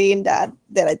 after seeing that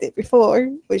I did before,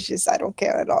 which is I don't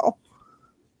care at all.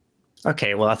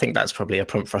 Okay, well, I think that's probably a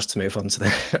prompt for us to move on to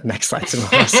the next item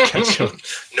on our schedule.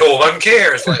 No one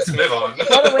cares. Let's move on.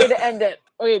 What a way to end it.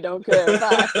 We don't care.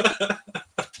 Bye.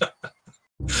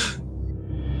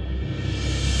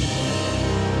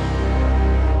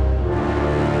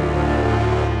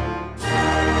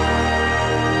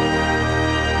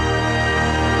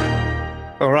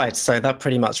 All right, so that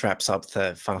pretty much wraps up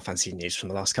the Final Fantasy news from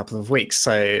the last couple of weeks.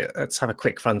 So let's have a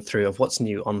quick run through of what's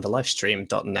new on the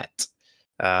Lifestream.net.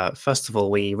 First of all,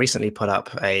 we recently put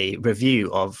up a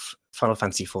review of Final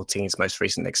Fantasy XIV's most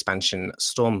recent expansion,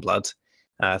 Stormblood.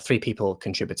 3 people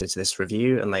contributed to this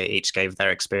review, and they each gave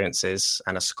their experiences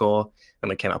and a score, and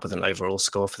we came up with an overall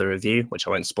score for the review, which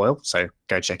I won't spoil, so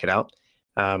go check it out.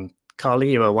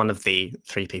 Carly, you are one of the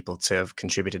 3 people to have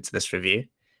contributed to this review.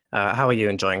 How are you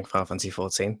enjoying Final Fantasy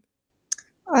XIV?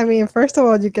 I mean, first of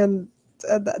all, you can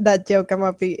that joke. I'm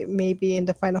maybe in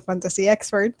the Final Fantasy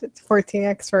expert. 14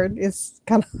 expert is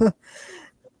kind of.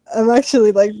 I'm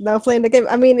actually like now playing the game.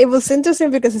 I mean, it was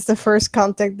interesting because it's the first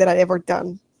content that I ever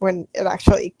done when it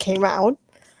actually came out.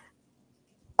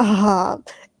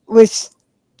 Which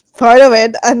part of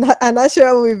it, I'm not sure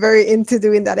I will be very into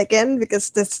doing that again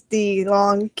because that's the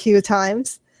long queue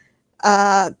times.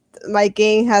 My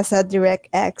game has a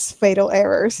DirectX fatal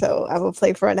error, so I would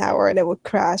play for an hour and it would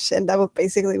crash, and that would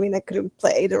basically mean I couldn't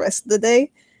play the rest of the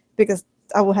day because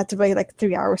I would have to play like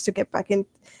 3 hours to get back in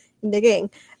the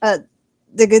game.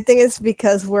 The good thing is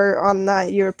because we're on a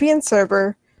European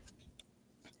server,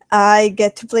 I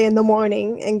get to play in the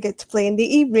morning and get to play in the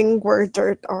evening where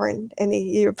there aren't any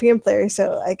European players,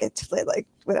 so I get to play like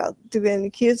without doing any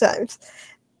queue times.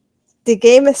 The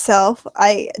game itself,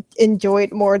 I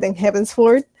enjoyed more than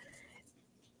Heavensward.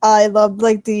 I love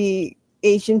like the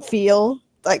Asian feel.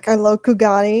 Like I love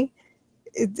Kugani.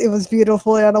 It was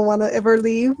beautiful. I don't want to ever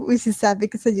leave, which is sad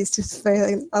because I used to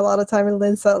spend a lot of time in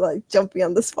Linsa, like jumping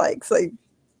on the spikes, like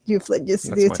you Flint used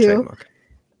to do too. Trademark.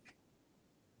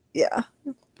 Yeah,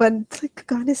 but like,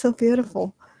 Kugani is so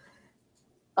beautiful.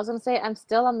 I was gonna say I'm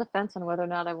still on the fence on whether or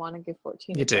not I want to give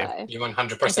 14 You a do. try. You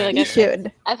 100% I feel like You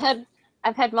should. I've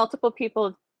had multiple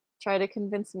people try to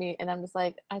convince me, and I'm just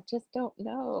like, I just don't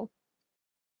know.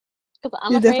 Because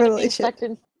I'm You afraid of definitely being should. sucked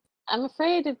in. I'm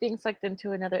afraid of being sucked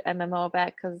into another MMO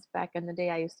because back in the day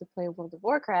I used to play World of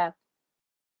Warcraft.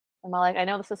 I'm all like, I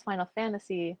know this is Final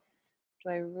Fantasy.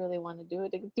 Do I really want to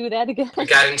do that again? I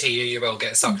guarantee you will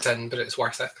get sucked in, but it's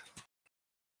worth it.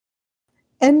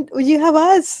 And you have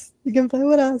us. You can play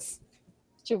with us.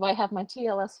 Do I have my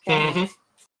TLS phone? Mm-hmm.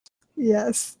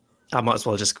 Yes. I might as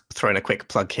well just throw in a quick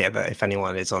plug here that if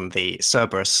anyone is on the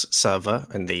Cerberus server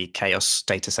in the Chaos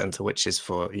data center, which is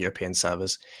for European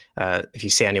servers, if you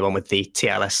see anyone with the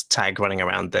TLS tag running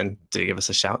around, then do give us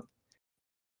a shout.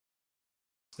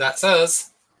 That's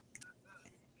us.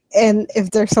 And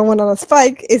if there's someone on a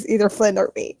spike, it's either Flynn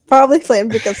or me. Probably Flynn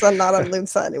because I'm not on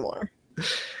Lunsa anymore.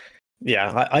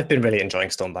 Yeah, I've been really enjoying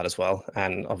Stormblood as well.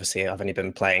 And obviously, I've only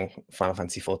been playing Final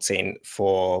Fantasy XIV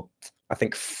for, I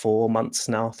think, 4 months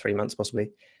now, 3 months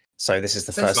possibly. So this is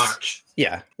the Since first. March.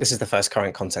 Yeah, this is the first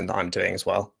current content that I'm doing as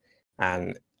well.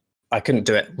 And I couldn't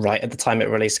do it right at the time it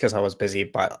released because I was busy,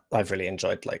 but I've really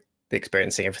enjoyed like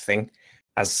experiencing everything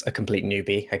as a complete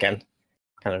newbie again.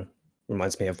 Kind of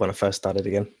reminds me of when I first started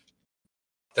again.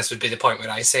 This would be the point where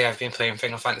I say I've been playing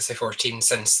Final Fantasy XIV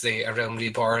since the A Realm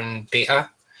Reborn beta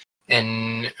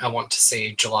in, I want to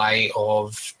say, July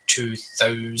of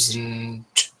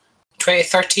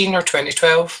 2013 or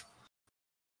 2012.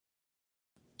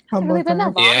 Has it really been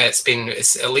that long? Yeah, it's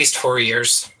at least 4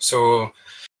 years. So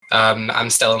I'm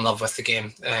still in love with the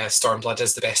game. Stormblood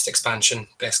is the best expansion,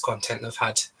 best content they've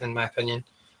had, in my opinion.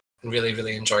 I'm really,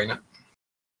 really enjoying it.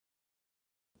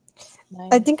 Nice.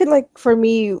 I think like for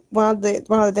me, one of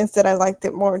the things that I liked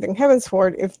it more than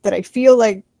Heavensward is that I feel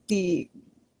like the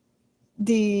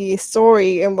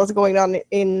story and what's going on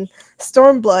in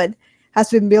Stormblood has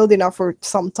been building up for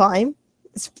some time.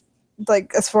 It's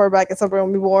like as far back as A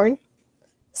Realm Reborn.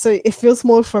 So it feels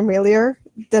more familiar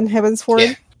than Heavensward.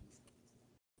 Yeah.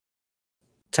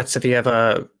 Tets, have you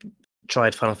ever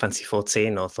tried Final Fantasy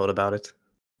XIV or thought about it?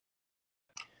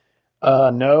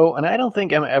 No, and I don't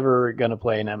think I'm ever gonna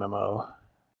play an MMO.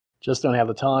 Just don't have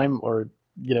the time, or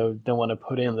don't want to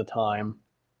put in the time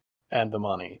and the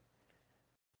money.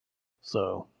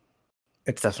 So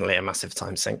It's definitely a massive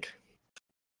time sink.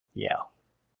 yeah.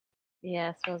 Yeah,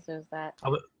 I suppose there's that.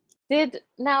 Oh, but- Did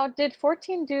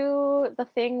 14 do the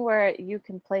thing where you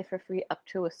can play for free up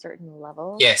to a certain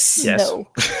level? Yes. Yes. No.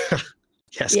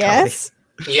 Yes. Yes.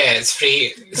 Yeah, it's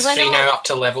free. It's 'Cause I free know- now up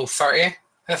to level 30,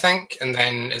 I think, and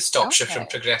then it stops you from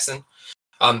Okay. progressing.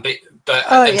 But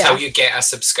Oh, until yeah. you get a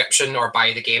subscription or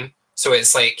buy the game, so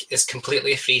it's like it's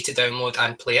completely free to download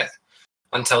and play it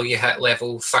until you hit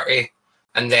level 30,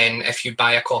 and then if you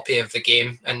buy a copy of the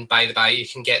game and buy, you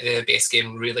can get the base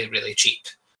game really, really cheap,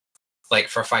 like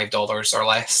for $5 or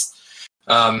less.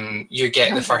 You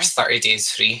get the Okay. first 30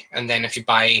 days free, and then if you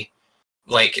buy,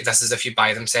 like, this is if you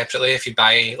buy them separately. If you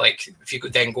buy, like, if you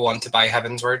then go on to buy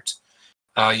Heavensward,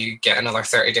 you get another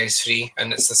 30 days free,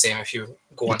 and it's the same if you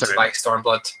go You on to don't. buy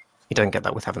Stormblood. You don't get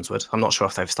that with Heavensward. I'm not sure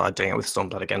if they've started doing it with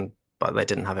Stormblood again, but they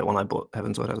didn't have it when I bought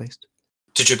Heavensward at least.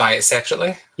 Did you buy it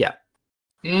separately? Yeah.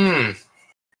 Maybe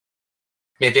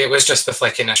it was just with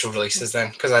like initial releases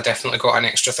then, because I definitely got an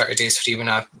extra 30 days free when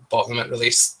I bought them at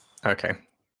release. Okay.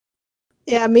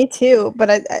 Yeah, me too. But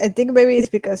I think maybe it's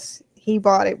because he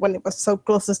bought it when it was so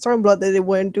close to Stormblood that they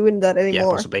weren't doing that Yeah,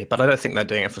 anymore. possibly. But I don't think they're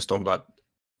doing it for Stormblood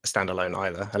standalone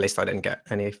either. At least I didn't get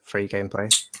any free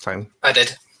gameplay time. I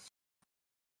did.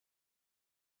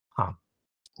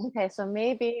 Okay, so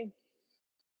maybe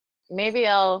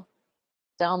I'll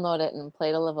download it and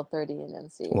play to level 30 and then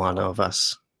see. One of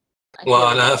us. I feel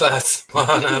One about of us.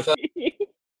 One of us. it.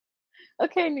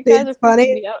 Okay, you guys It's are freaking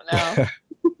funny. me out now.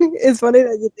 It's funny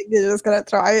that you think you're just gonna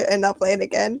try it and not play it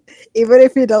again. Even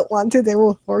if you don't want to, they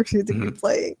will force you to keep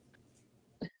playing.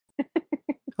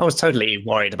 I was totally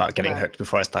worried about getting Right. hooked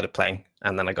before I started playing,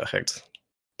 and then I got hooked.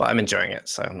 But I'm enjoying it,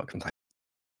 so I'm not complaining.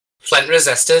 Flint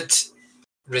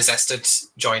resisted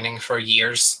joining for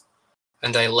years,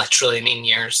 and I literally mean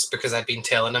years, because I'd been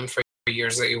telling him for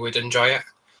years that he would enjoy it,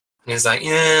 and he's like,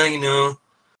 yeah, you know,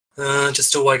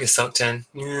 just a get sucked in,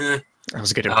 yeah. That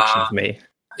was a good impression of me.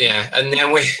 Yeah, and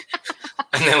then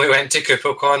we went to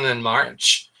KupoCon in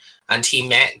March, and he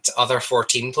met other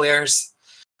 14 players,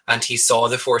 and he saw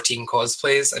the 14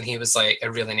 cosplays, and he was like, I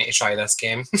really need to try this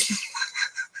game.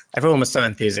 Everyone was so Oh,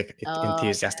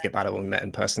 enthusiastic yeah. about it when we met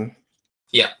in person.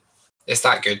 Yeah, it's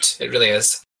that good. It really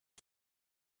is.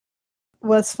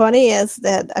 What's funny is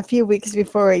that a few weeks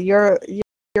before your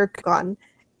con,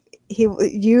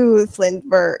 you Flint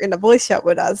were in a voice chat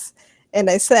with us, and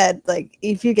I said, like,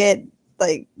 if you get,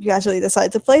 like, you actually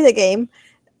decide to play the game,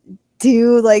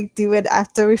 do it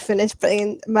after we finish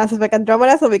playing Mass Effect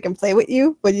Andromeda so we can play with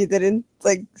you, but you didn't.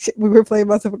 Like, we were playing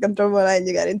Mass Effect Andromeda and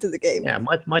you got into the game. Yeah,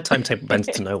 my timetable bends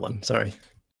to no one. Sorry.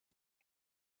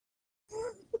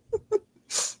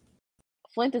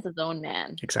 Flint is his own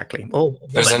man. Exactly. Oh,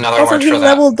 There's another Also, word he for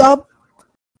that. leveled up.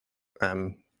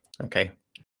 Okay.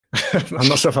 I'm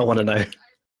not sure if I want to know.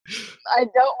 I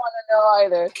don't want to know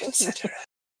either. Consider it.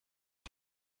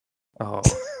 Oh,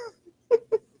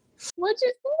 What'd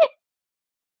you say?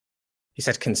 he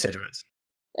said considerate.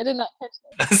 I did not catch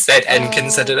that. I said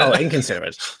inconsiderate. Oh,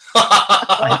 inconsiderate.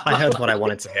 I heard what I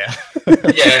wanted to hear.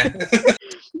 Yeah.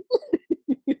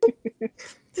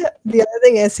 The other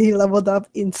thing is he leveled up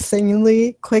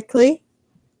insanely quickly.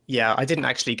 Yeah, I didn't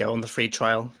actually go on the free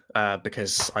trial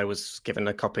because I was given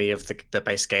a copy of the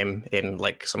base game in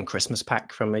like some Christmas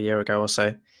pack from a year ago or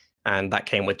so, and that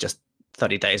came with just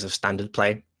 30 days of standard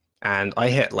play, and I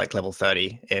hit like level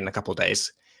 30 in a couple of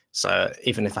days. So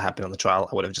even if I had been on the trial,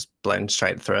 I would have just blown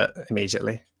straight through it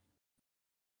immediately.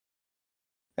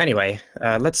 Anyway,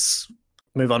 let's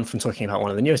move on from talking about one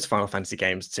of the newest Final Fantasy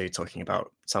games to talking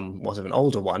about somewhat of an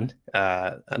older one.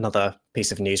 Another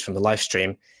piece of news from the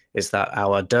Lifestream is that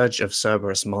our Dirge of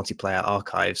Cerberus multiplayer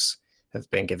archives have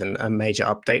been given a major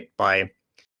update by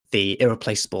the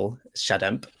irreplaceable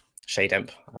Shademp. I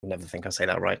never think I say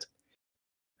that right.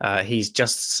 He's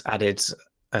just added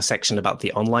a section about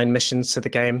the online missions to the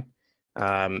game.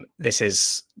 This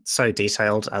is so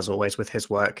detailed, as always, with his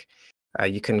work.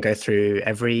 You can go through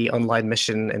every online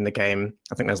mission in the game.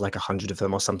 I think there's like 100 of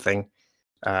them or something.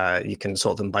 You can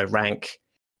sort them by rank.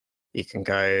 You can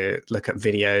go look at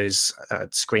videos,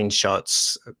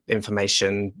 screenshots,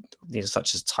 information,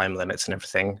 such as time limits and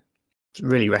everything.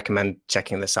 Really recommend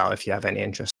checking this out if you have any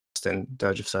interest in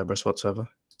Dirge of Cerberus whatsoever.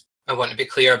 I want to be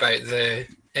clear about the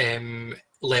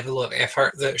level of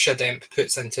effort that Shademp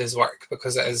puts into his work,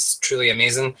 because it is truly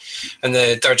amazing. And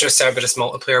the Dirge of Cerberus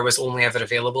multiplayer was only ever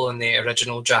available in the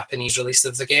original Japanese release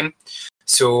of the game.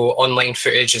 So online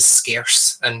footage is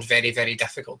scarce and very, very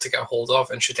difficult to get a hold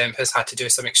of, and Shademp has had to do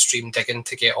some extreme digging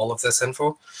to get all of this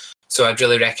info. So I'd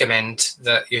really recommend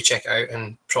that you check it out,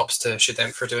 and props to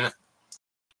Shademp for doing it.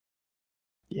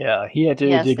 Yeah, he had to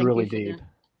Yes, dig thank really you for deep. that.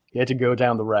 He had to go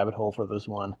down the rabbit hole for this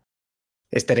one.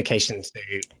 His dedication to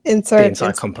the Insert.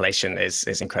 entire compilation is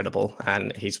incredible,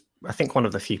 and he's, I think, one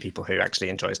of the few people who actually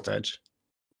enjoys Dirge.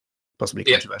 Possibly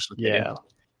Yeah. controversial. opinion.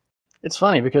 Yeah. It's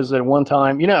funny because at one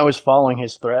time, I was following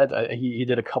his thread. He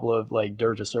did a couple of like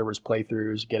Dirge of Servers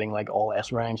playthroughs, getting like all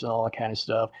S ranks and all that kind of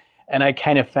stuff. And I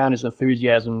kind of found his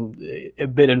enthusiasm a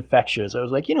bit infectious. I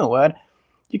was like, you know what?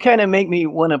 You kind of make me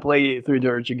want to play through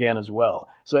Dirge again as well.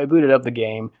 So I booted up the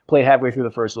game, played halfway through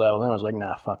the first level, and I was like,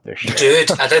 nah, fuck this shit.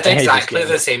 Dude, I did I hate this exactly game.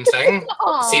 the same thing.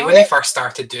 See, when I first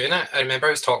started doing it, I remember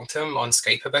I was talking to him on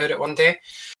Skype about it one day,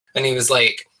 and he was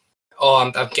like,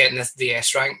 oh, I'm getting the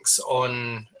S ranks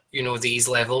on, these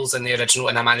levels in the original,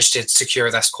 and I managed to secure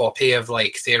this copy of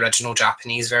like the original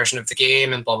Japanese version of the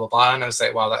game and blah blah blah. And I was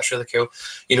like, wow, that's really cool.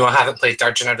 I haven't played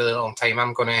Dirge in a really long time.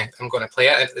 I'm gonna play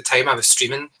it. At the time I was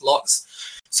streaming lots,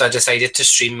 so I decided to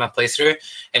stream my playthrough,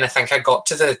 and I think I got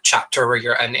to the chapter where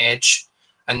you're in Edge,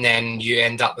 and then you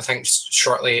end up, I think,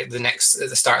 shortly at the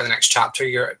start of the next chapter,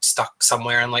 you're stuck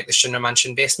somewhere in like the Shinra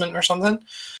Mansion basement or something.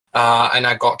 And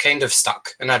I got kind of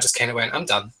stuck, and I just kind of went, I'm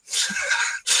done.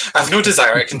 I have no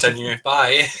desire to continue.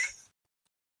 Bye.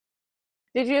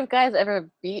 Did you guys ever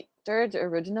beat Dirge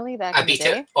originally back I in the beat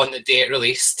day? it on the day it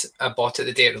released. I bought it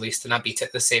the day it released, and I beat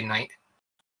it the same night.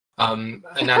 And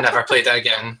I never played it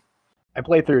again. I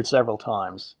played through it several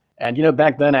times, and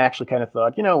back then I actually kind of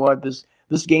thought, you know what, this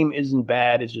game isn't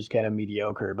bad. It's just kind of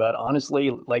mediocre. But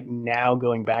honestly, like now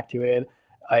going back to it,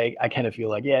 I kind of feel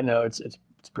like, yeah, no, it's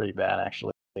pretty bad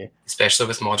actually. Especially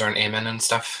with modern aiming and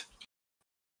stuff.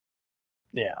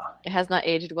 Yeah. It has not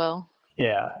aged well.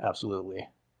 Yeah, absolutely.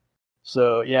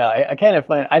 So yeah, I kind of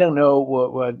find, I don't know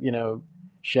what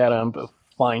Shadow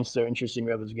finds so interesting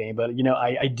about this game, but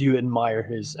I do admire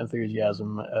his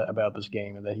enthusiasm about this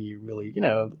game, and that he really,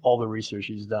 all the research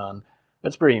he's done.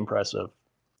 That's pretty impressive.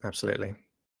 Absolutely.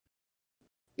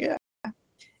 Yeah.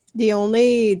 The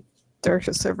only Dark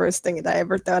Souls servers thing that I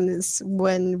ever done is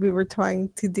when we were trying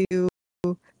to do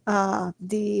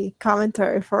the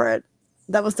commentary for it.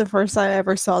 That was the first time I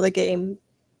ever saw the game,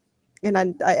 and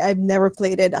I've never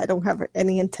played it. I don't have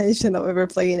any intention of ever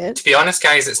playing it. To be honest,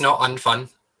 guys, it's not unfun.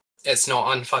 It's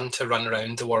not unfun to run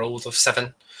around the world of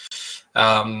 7.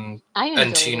 And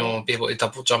to be able to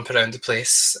double jump around the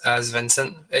place as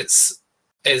Vincent. It's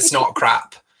not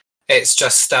crap. It's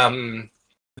just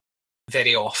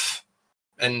very off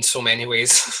in so many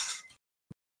ways.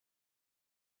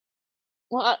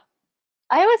 Well,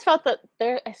 I always felt that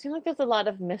I seem like there's a lot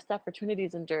of missed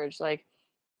opportunities in Dirge. Like,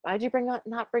 why'd you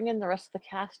not bring in the rest of the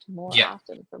cast more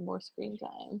often for more screen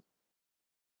time?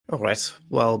 All right.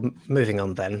 Well, moving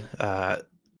on then.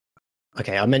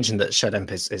 Okay, I mentioned that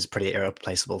Shademp is pretty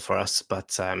irreplaceable for us,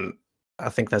 but I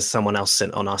think there's someone else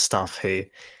on our staff who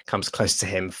comes close to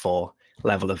him for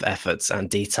level of efforts and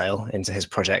detail into his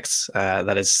projects.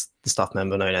 That is the staff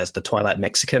member known as the Twilight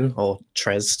Mexican, or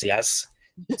Trez Diaz,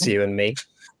 to you and me.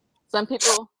 Some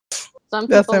people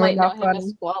That's might know not him as funny.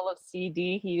 Squall of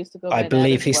CD. He used to go by I that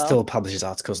believe as he well. still publishes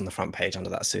articles on the front page under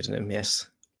that pseudonym, yes.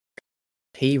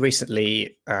 He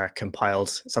recently compiled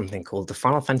something called the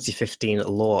Final Fantasy 15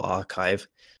 Lore Archive.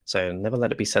 So never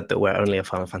let it be said that we're only a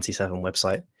Final Fantasy 7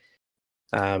 website.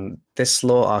 This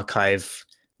lore archive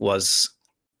was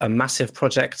a massive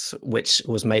project, which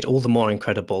was made all the more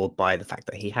incredible by the fact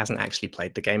that he hasn't actually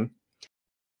played the game.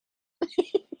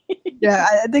 Yeah,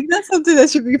 I think that's something that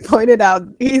should be pointed out.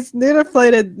 He's neither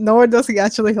played it, nor does he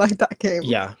actually like that game.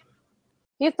 Yeah.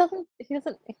 He doesn't.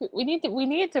 We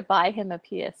need to buy him a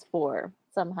PS4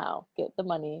 somehow. Get the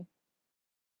money.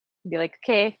 Be like,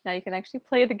 okay, now you can actually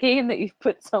play the game that you've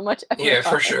put so much effort Yeah,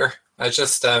 for on. sure. I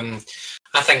just I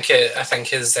think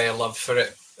his love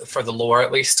for the lore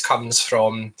at least comes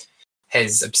from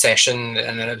his obsession,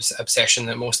 and an obsession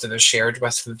that most of us shared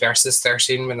with Versus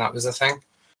 13 when that was a thing.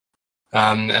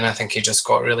 And I think he just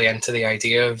got really into the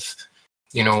idea of,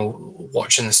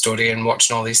 watching the story and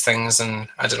watching all these things. And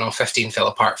I don't know, 15 fell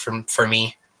apart for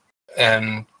me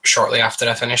shortly after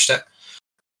I finished it.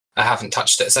 I haven't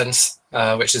touched it since,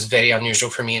 which is very unusual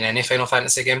for me in any Final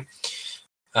Fantasy game.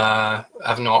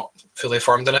 I've not fully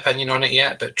formed an opinion on it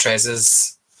yet, but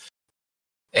Trez's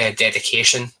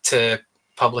dedication to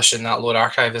publishing that lore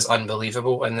archive is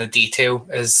unbelievable, and the detail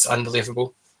is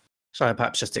unbelievable. Shall I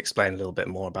perhaps just explain a little bit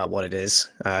more about what it is?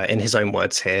 In his own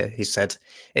words here, he said,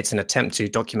 it's an attempt to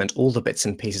document all the bits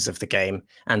and pieces of the game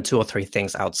and 2 or 3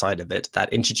 things outside of it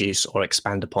that introduce or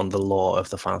expand upon the lore of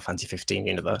the Final Fantasy 15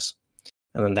 universe.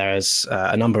 And then there is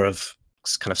a number of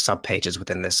kind of sub-pages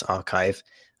within this archive,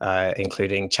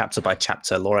 including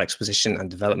chapter-by-chapter lore exposition and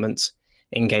development,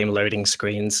 in-game loading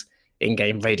screens,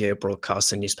 in-game radio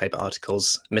broadcasts and newspaper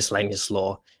articles, miscellaneous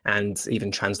lore, and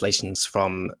even translations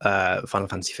from Final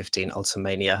Fantasy 15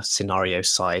 Ultimania scenario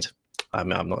side. I'm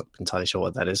not entirely sure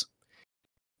what that is.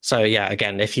 So yeah,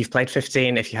 again, if you've played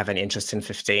 15, if you have any interest in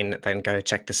 15, then go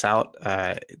check this out.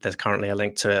 There's currently a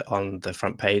link to it on the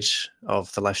front page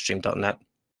of the livestream.net.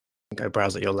 Go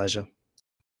browse at your leisure.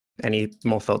 Any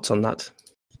more thoughts on that?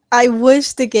 I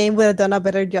wish the game would have done a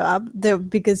better job there,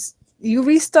 because you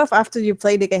read stuff after you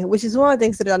play the game, which is one of the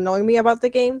things that annoy me about the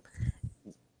game,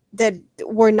 that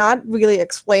were not really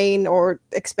explained or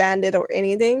expanded or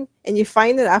anything. And you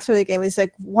find it after the game. It's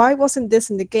like, why wasn't this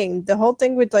in the game? The whole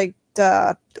thing with like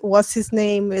what's his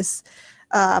name is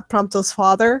Prompto's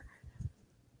father.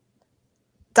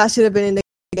 That should have been in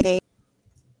the game.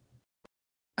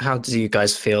 How do you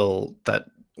guys feel that?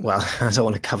 Well, I don't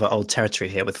want to cover old territory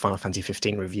here with Final Fantasy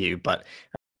 15 review, but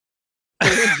We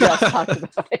just talked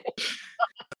about it.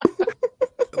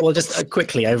 well, just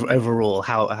quickly overall,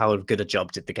 how good a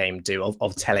job did the game do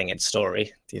of telling its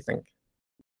story? Do you think?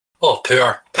 Oh,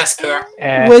 poor, piss poor.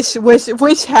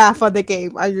 Which half of the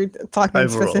game are you talking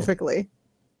Overall. specifically?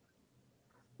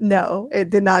 No,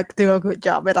 it did not do a good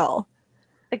job at all.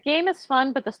 The game is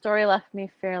fun, but the story left me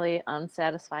fairly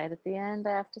unsatisfied at the end,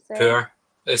 I have to say. Poor.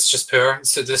 It's just poor.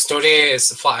 So the story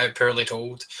is flat out poorly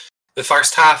told. The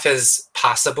first half is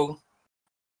passable.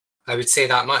 I would say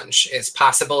that much. It's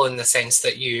passable in the sense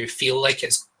that you feel like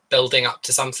it's building up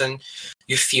to something.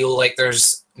 You feel like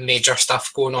there's major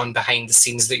stuff going on behind the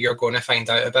scenes that you're going to find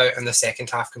out about, and the second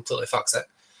half completely fucks it.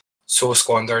 So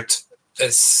squandered.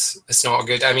 It's not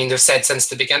good. I mean, they've said since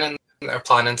the beginning they're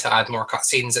planning to add more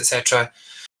cutscenes, etc.,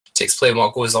 to explain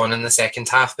what goes on in the second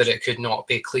half, but it could not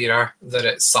be clearer that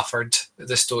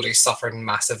the story suffered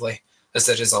massively as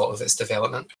a result of its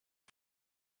development.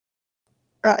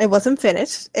 It wasn't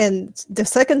finished, and the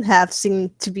second half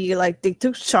seemed to be like they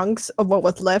took chunks of what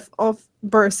was left of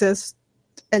Versus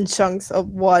and chunks of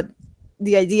what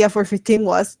the idea for 15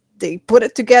 was. They put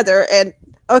it together and,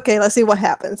 okay, let's see what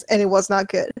happens, and it was not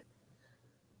good.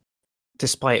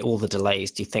 Despite all the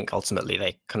delays, do you think ultimately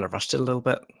they kind of rushed it a little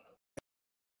bit?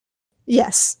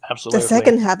 Yes. Absolutely. The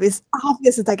second half is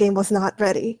obvious that game was not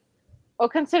ready. Well,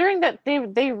 considering that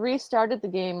they restarted the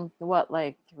game, what,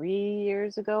 like 3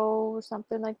 years ago or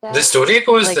something like that? The story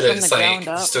goes Like, that from it's the like ground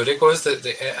the up. story goes that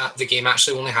the game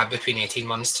actually only had between 18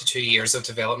 months to 2 years of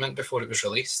development before it was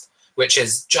released, which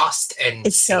is just insane.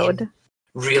 It showed.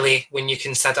 Really, when you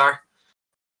consider,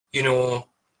 you know,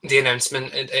 the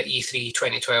announcement at E3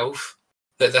 2012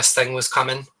 that this thing was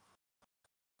coming.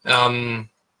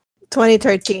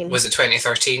 2013. Was it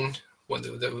 2013?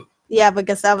 Yeah,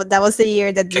 because that was the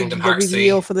year that Kingdom the Hearts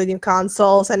reveal 3. for the new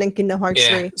consoles, and then Kingdom Hearts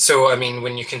Yeah. 3. So I mean,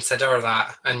 when you consider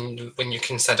that, and when you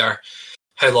consider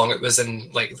how long it was in,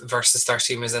 like, Versus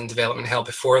 13 was in development hell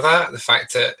before that, the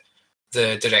fact that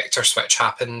the director switch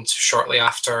happened shortly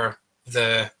after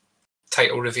the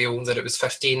title reveal that it was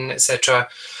 15, etc.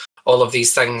 All of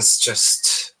these things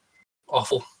just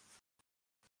awful.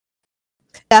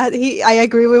 Yeah, I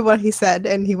agree with what he said,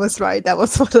 and he was right. That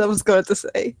was what I was going to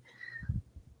say.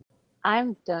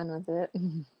 I'm done with it.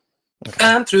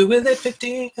 I'm through with it,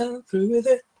 15. I'm through with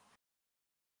it.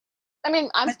 I mean,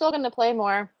 I'm still going to play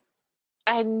more.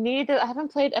 I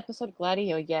haven't played episode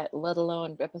Gladio yet, let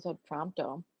alone episode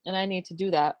Prompto, and I need to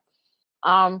do that.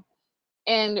 And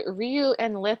Ryu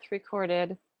and Lith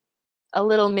recorded a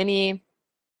little mini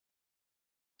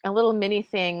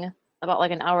thing about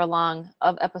like an hour long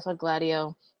of episode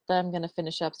Gladio that I'm going to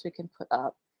finish up so we can put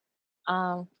up.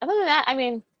 Other than that, I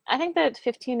mean, I think that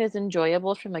 15 is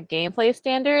enjoyable from a gameplay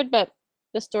standard, but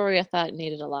the story I thought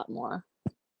needed a lot more.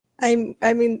 I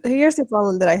mean, here's the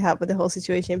problem that I have with the whole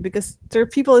situation, because there are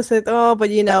people that said, oh, but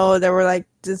there were like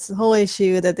this whole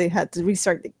issue that they had to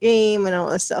restart the game and all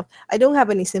that stuff. I don't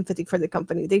have any sympathy for the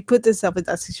company. They put themselves in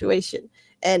that situation.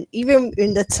 And even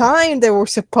in the time they were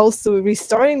supposed to be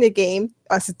restarting the game,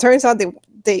 as it turns out,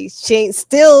 they changed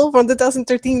still from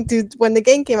 2013 to when the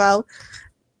game came out.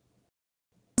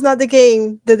 It's not the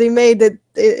game that they made that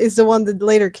is the one that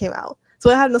later came out. So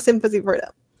I have no sympathy for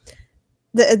them.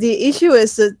 The issue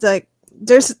is that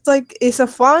it's a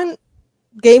fun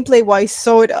gameplay wise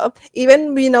sort of.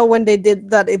 Even when they did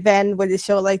that event where they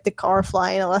show like the car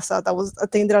flying and all that stuff, that was a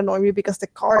thing that annoyed me, because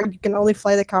you can only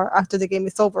fly the car after the game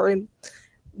is over, and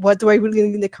what do I really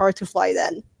need the car to fly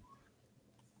then?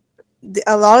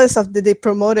 A lot of stuff that they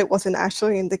promoted wasn't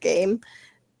actually in the game.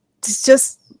 It's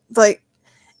just like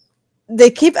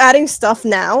they keep adding stuff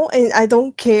now, and I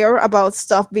don't care about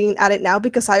stuff being added now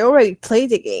because I already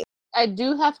played the game. I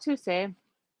do have to say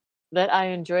that I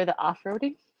enjoy the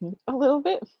off-roading a little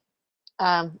bit,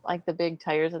 like the big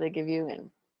tires that they give you, and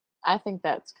I think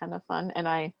that's kind of fun. And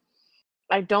I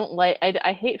don't like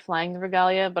I hate flying the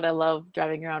Regalia, but I love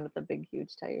driving around with the big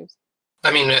huge tires.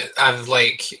 I mean, I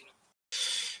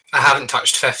haven't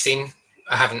touched 15.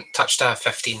 I haven't touched a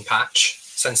 15 patch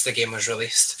since the game was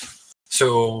released.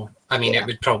 So, I mean, it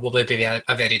would probably be a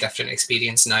very different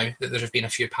experience now that there have been a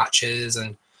few patches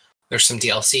and there's some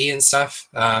DLC and stuff.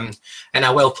 And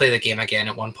I will play the game again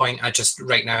at one point.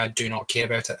 Right now, I do not care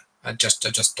about it. I just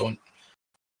don't.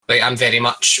 Like, I'm very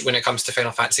much, when it comes to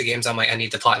Final Fantasy games, I'm like, I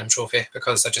need the Platinum Trophy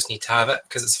because I just need to have it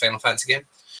because it's a Final Fantasy game.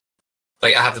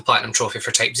 Like, I have the Platinum Trophy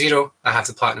for Type 0. I have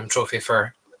the Platinum Trophy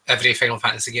for every Final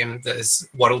Fantasy game that is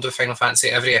World of Final Fantasy,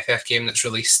 every FF game that's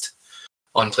released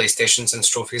on PlayStation since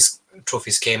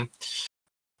trophies came,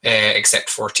 except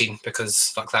 14 because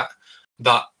fuck that.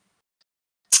 But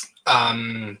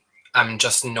I'm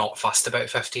just not fussed about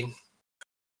 15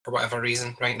 for whatever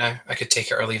reason right now. I could take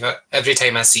it or leave it. Every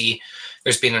time I see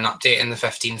there's been an update in the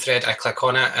 15 thread, I click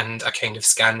on it and I kind of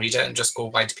scan read it and just go,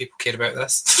 why do people care about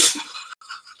this?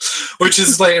 Which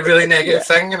is like a really negative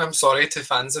thing, and I'm sorry to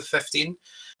fans of 15.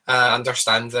 I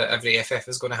understand that every FF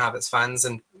is going to have its fans,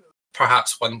 and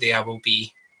perhaps one day I will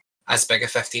be as big a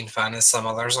 15 fan as some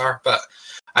others are, but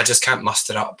I just can't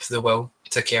muster up the will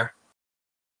to care.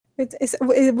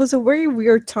 It was a very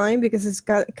weird time because it's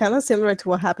kind of similar to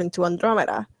what happened to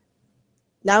Andromeda.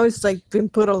 Now it's like been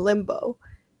put on limbo.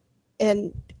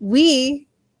 And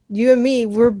you and me,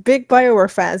 we're big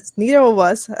BioWare fans. Neither of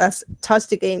us has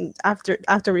touched the game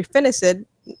after we finished it.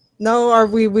 Now are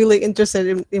we really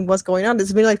interested in what's going on?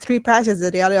 There's been like 3 patches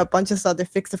that they added a bunch of stuff to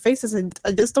fix the faces, and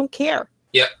I just don't care.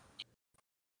 Yeah.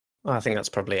 Well, I think that's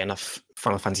probably enough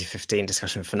Final Fantasy 15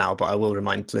 discussion for now, but I will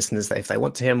remind listeners that if they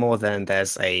want to hear more, then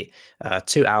there's a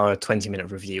 2-hour,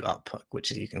 20-minute review up, which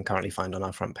you can currently find on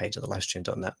our front page at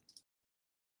thelifestream.net.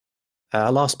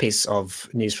 Our last piece of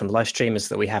news from the live stream is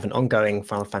that we have an ongoing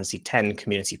Final Fantasy X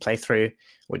community playthrough,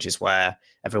 which is where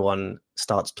everyone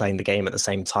starts playing the game at the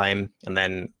same time, and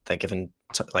then they're given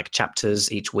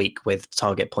chapters each week with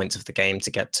target points of the game to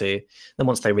get to. Then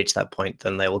once they reach that point,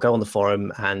 then they will go on the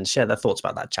forum and share their thoughts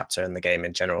about that chapter and the game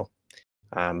in general.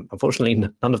 Unfortunately,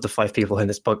 none of the 5 people in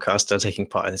this podcast are taking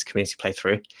part in this community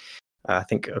playthrough. I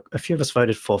think a few of us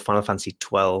voted for Final Fantasy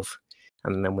 12,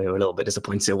 and then we were a little bit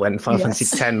disappointed when Final Fantasy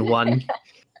X won,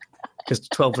 because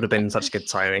 12 would have been such good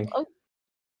timing.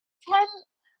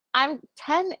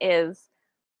 10 is,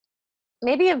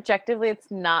 maybe objectively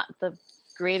it's not the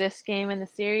greatest game in the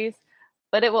series,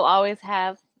 but it will always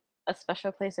have a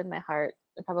special place in my heart.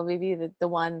 It'll probably be the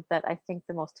one that I think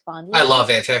the most fondly. I love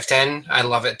FF10. I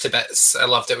love it to bits. I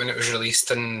loved it when it was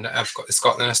released, and it's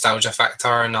got the nostalgia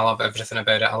factor, and I love everything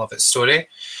about it. I love its story.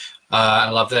 I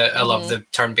love the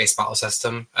turn-based battle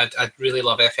system. I really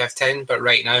love FF10, but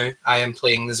right now I am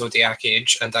playing the Zodiac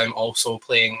Age, and I'm also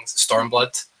playing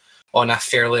Stormblood on a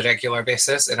fairly regular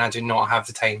basis, and I do not have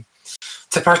the time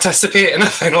to participate in a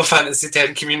Final Fantasy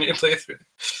X community playthrough.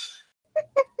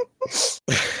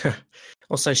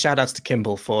 Also, shout outs to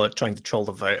Kimball for trying to troll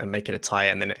the vote and make it a tie,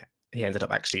 and then he ended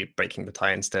up actually breaking the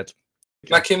tie instead.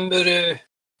 Kimberoo.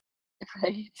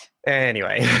 Right.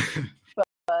 Anyway.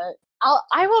 But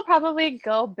I will probably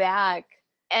go back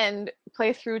and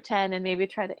play through 10 and maybe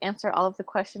try to answer all of the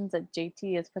questions that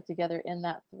JT has put together in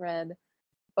that thread,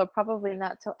 but probably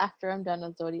not till after I'm done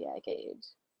with Zodiac Age.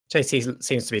 JT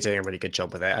seems to be doing a really good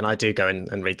job with it, and I do go in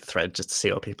and read the thread just to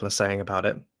see what people are saying about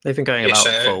it. They've been going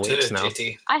about 4 weeks now.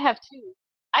 JT. I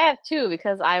have two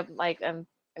because I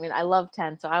love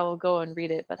 10, so I will go and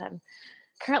read it, but I'm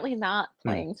currently not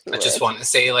playing through it. I just want to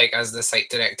say, as the site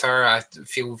director, I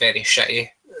feel very shitty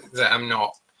that I'm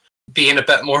not being a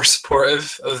bit more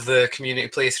supportive of the community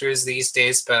playthroughs these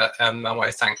days, but I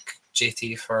want to thank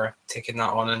JT for taking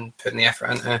that on and putting the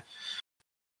effort into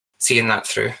seeing that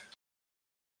through.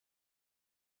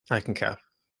 I concur.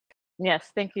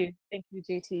 Yes, thank you,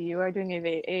 JT. You are doing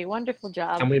a wonderful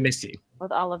job. And we miss you.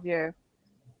 With all of your.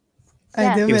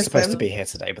 I do He was miss supposed him. to be here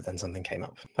today, but then something came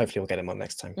up. Hopefully we'll get him on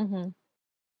next time. Mm-hmm.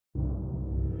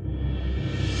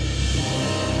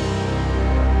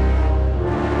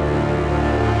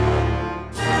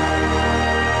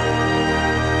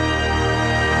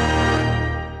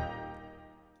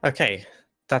 Okay,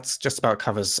 that's just about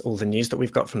covers all the news that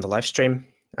we've got from the live stream.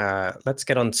 Let's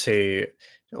get on to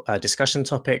a discussion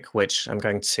topic, which I'm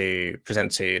going to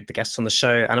present to the guests on the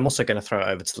show, and I'm also going to throw it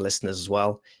over to the listeners as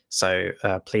well. So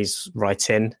please write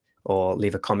in or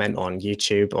leave a comment on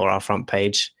YouTube or our front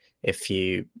page if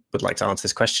you would like to answer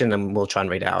this question, and we'll try and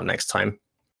read it out next time.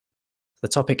 The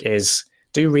topic is,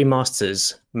 do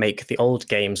remasters make the old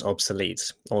games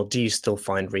obsolete, or do you still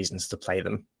find reasons to play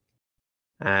them?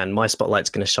 And my spotlight's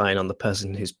going to shine on the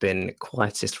person who's been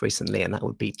quietest recently, and that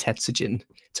would be Tetsujin,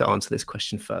 to answer this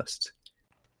question first.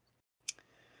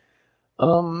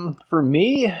 For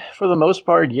me, for the most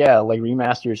part, yeah, like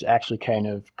remasters actually kind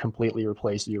of completely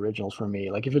replace the originals for me.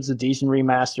 Like if it's a decent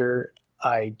remaster,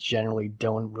 I generally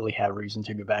don't really have a reason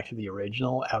to go back to the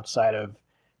original outside of,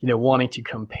 wanting to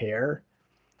compare.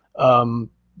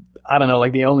 Um, I don't know,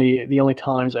 like the only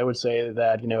times I would say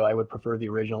that, I would prefer the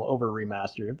original over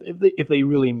remaster if they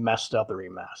really messed up the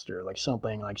remaster, like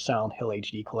something like Silent Hill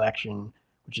HD Collection,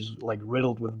 which is like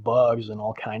riddled with bugs and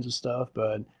all kinds of stuff,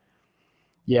 but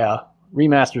yeah,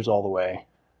 remasters all the way.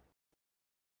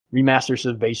 Remasters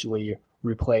have basically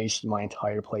replaced my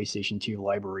entire PlayStation 2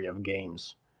 library of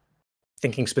games.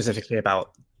 Thinking specifically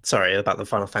about the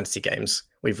Final Fantasy games,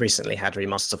 we've recently had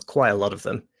remasters of quite a lot of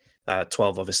them.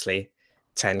 12, obviously,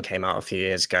 10 came out a few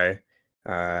years ago.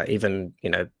 Even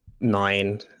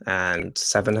 9 and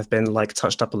 7 have been like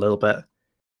touched up a little bit.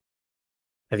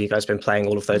 Have you guys been playing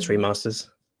all of those remasters?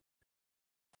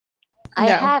 I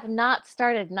No. have not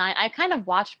started 9. I kind of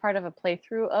watched part of a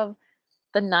playthrough of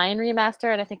the 9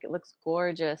 remaster, and I think it looks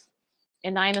gorgeous.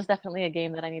 And 9 is definitely a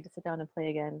game that I need to sit down and play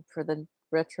again for the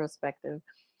retrospective.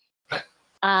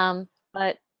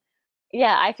 But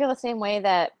yeah, I feel the same way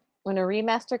that when a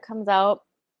remaster comes out,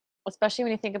 especially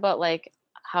when you think about like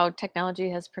how technology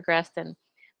has progressed and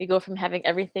we go from having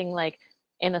everything like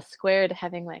in a square to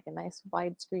having like a nice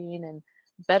widescreen and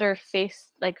better face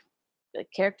like the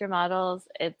character models,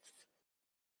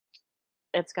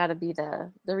 it's got to be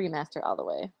the remaster all the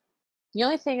way. The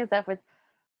only thing is that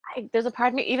there's a part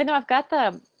of me, even though I've got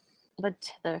the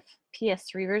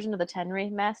PS3 version of the 10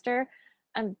 remaster,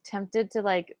 I'm tempted to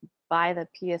like buy the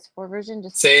PS4 version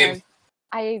just because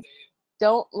I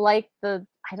don't like the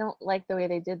way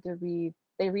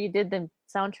they redid the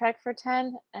soundtrack for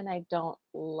 10, and I don't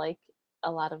like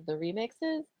a lot of the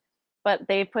remixes, but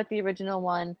they put the original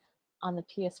one on the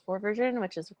PS4 version,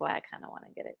 which is why I kind of want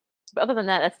to get it. But other than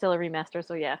that, that's still a remaster.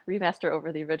 So yeah, remaster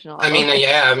over the original.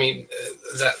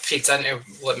 That feeds into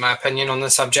what my opinion on the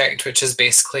subject, which is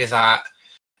basically that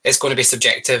it's going to be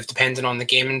subjective depending on the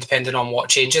game and depending on what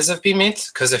changes have been made.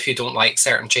 Because if you don't like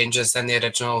certain changes, then the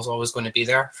original is always going to be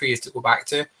there for you to go back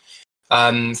to.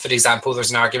 For example,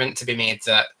 there's an argument to be made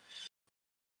that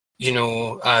the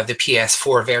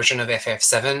PS4 version of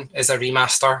FF7 is a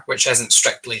remaster, which isn't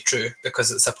strictly true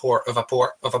because it's a port of a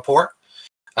port of a port.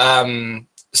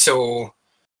 So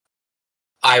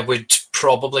I would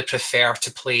probably prefer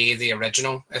to play the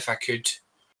original if I could,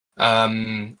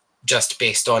 just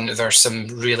based on there's some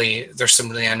really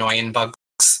annoying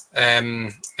bugs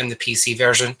in the PC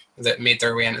version that made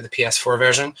their way into the PS4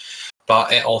 version,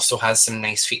 but it also has some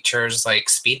nice features like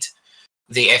speed.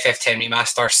 The FF10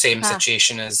 remaster, same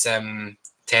situation as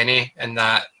 10A, in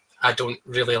that I don't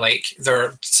really like. There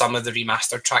are some of the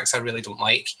remastered tracks I really don't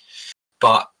like.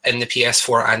 But in the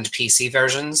PS4 and PC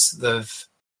versions,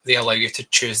 they allow you to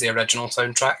choose the original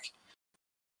soundtrack.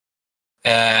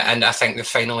 And I think they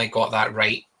finally got that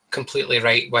right, completely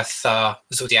right with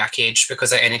Zodiac Age,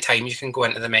 because at any time you can go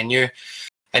into the menu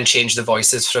and change the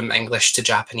voices from English to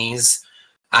Japanese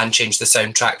and change the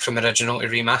soundtrack from original to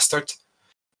remastered.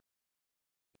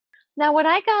 Now, when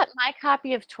I got my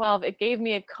copy of 12, it gave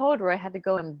me a code where I had to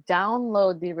go and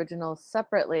download the original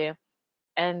separately.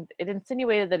 And it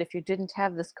insinuated that if you didn't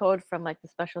have this code from like the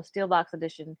special Steelbox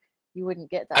edition, you wouldn't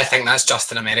get that. I think that's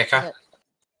just in America.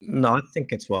 No, I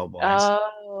think it's worldwide.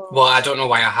 Oh. Well, I don't know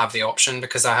why I have the option,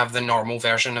 because I have the normal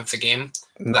version of the game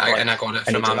and I got it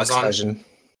from Amazon. Version.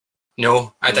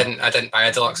 No, I didn't buy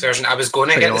a deluxe version. I was going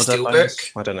to get the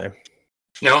Steelbook. I don't know.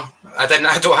 No, I didn't.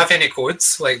 I don't have any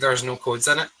codes. Like there's no codes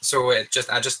in it, so I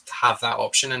just have that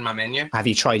option in my menu. Have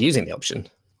you tried using the option?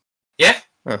 Yeah.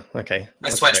 Oh, okay. I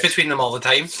switch between them all the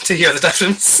time to hear the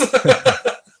difference.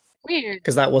 Weird.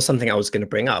 Because that was something I was going to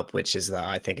bring up, which is that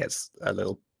I think it's a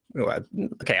little...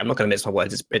 Okay, I'm not going to mince my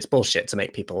words. It's bullshit to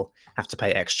make people have to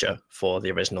pay extra for the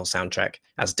original soundtrack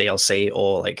as DLC,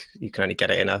 or like you can only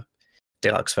get it in a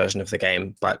deluxe version of the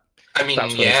game. But I mean,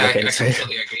 yeah, I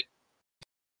completely agree.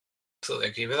 Absolutely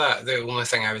agree with that. The only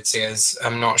thing I would say is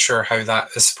I'm not sure how that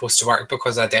is supposed to work,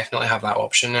 because I definitely have that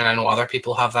option, and I know other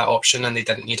people have that option, and they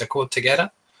didn't need a code to get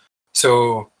it.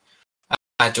 So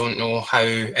I don't know how.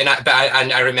 And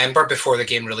I remember before the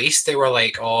game released, they were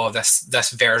like, "Oh, this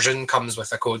version comes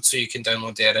with a code, so you can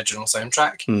download the original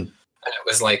soundtrack." And it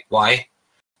was like, why?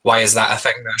 Why is that a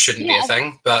thing? That shouldn't be a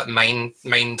thing. But mine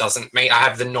doesn't. I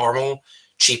have the normal,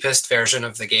 cheapest version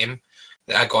of the game.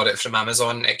 I got it from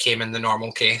Amazon. It came in the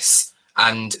normal case,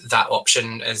 and that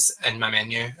option is in my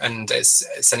menu, and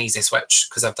it's an easy switch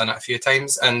because I've done it a few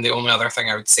times. And the only other thing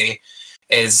I would say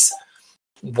is,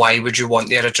 why would you want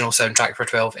the original soundtrack for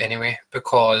 12 anyway?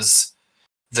 Because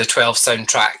the 12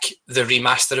 soundtrack, the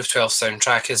remaster of 12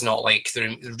 soundtrack is not like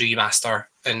the remaster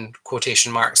in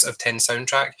quotation marks of 10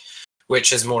 soundtrack,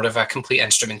 which is more of a complete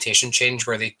instrumentation change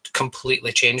where they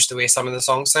completely changed the way some of the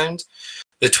songs sound.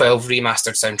 The 12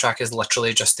 remastered soundtrack is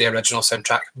literally just the original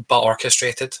soundtrack, but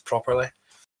orchestrated properly.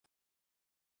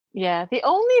 Yeah, the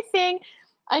only thing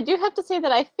I do have to say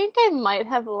that I think I might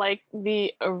have liked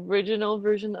the original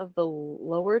version of the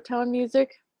lower tone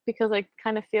music, because I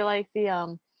kind of feel like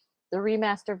the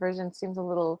remaster version seems a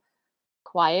little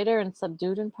quieter and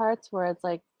subdued in parts, where it's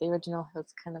like the original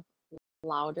was kind of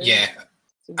louder. Yeah,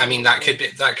 I mean that could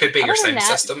be your sound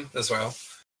system as well.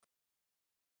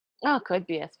 Oh, it could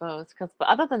be, I suppose. But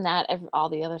other than that, all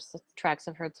the other tracks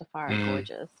I've heard so far are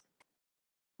gorgeous,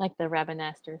 like the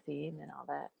Rabbinaster theme and all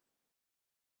that.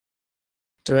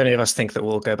 Do any of us think that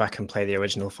we'll go back and play the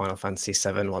original Final Fantasy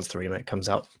VII once the remake comes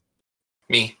out?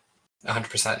 Me,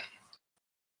 100%.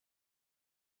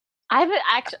 I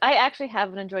actually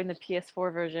have been enjoying the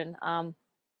PS4 version.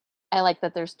 I like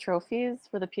that there's trophies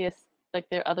for the PS, like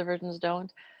their other versions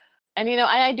don't. And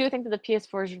I do think that the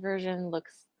PS4 version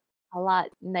looks a lot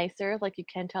nicer. Like you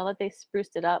can tell that they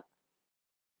spruced it up.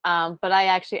 But I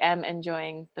actually am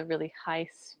enjoying the really high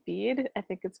speed. I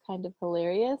think it's kind of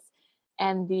hilarious.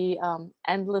 And the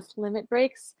endless limit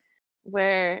breaks,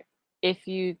 where if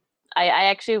you,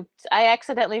 I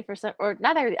accidentally for some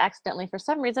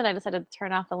reason I decided to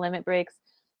turn off the limit breaks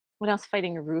when I was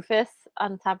fighting Rufus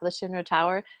on top of the Shinra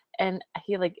Tower, and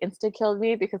he like insta killed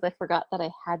me because I forgot that I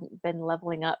hadn't been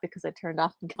leveling up because I turned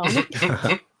off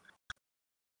encounters.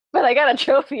 But I got a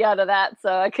trophy out of that,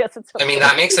 so I guess it's okay. I mean,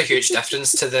 that makes a huge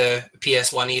difference to the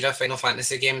PS1 era Final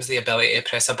Fantasy games, the ability to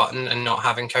press a button and not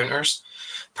have encounters,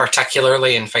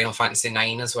 particularly in Final Fantasy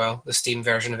IX as well, the Steam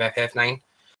version of FF9.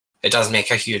 It does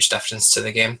make a huge difference to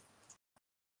the game.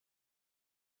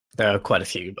 There are quite a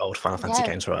few old Final Fantasy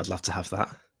games where I'd love to have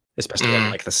that, especially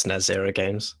in like the SNES era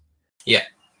games. Yeah.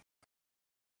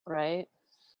 Right.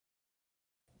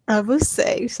 I would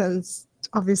say, since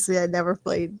obviously I never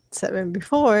played 7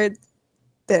 before,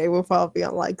 that it will probably be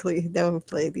unlikely that we'll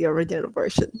play the original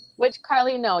version. Which,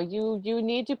 Carly, no, you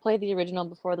need to play the original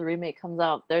before the remake comes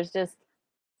out. There's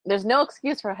no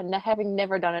excuse for having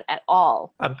never done it at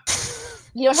all.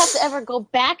 You don't have to ever go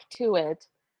back to it,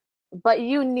 but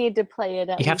you need to play it.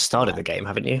 You have started the game,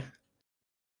 haven't you?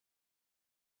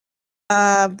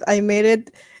 I made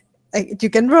it. You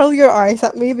can roll your eyes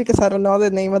at me because I don't know the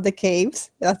name of the caves.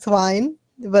 That's fine.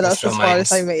 But that's as far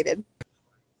as I made it.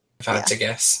 If I had to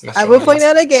guess. I will point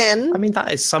out again. I mean,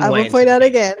 that is some I way. will point out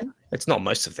again. It's not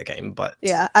most of the game, but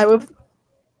yeah, I will.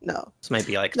 No, it's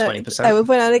maybe like 20%. I will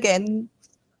point out again.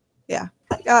 Yeah,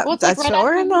 well, that's like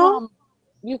sure. No,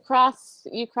 you cross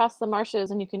the marshes,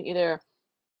 and you can either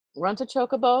run to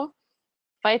Chocobo,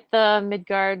 fight the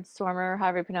Midgard Swarmer,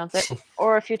 however you pronounce it,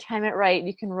 or if you time it right,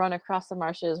 you can run across the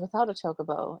marshes without a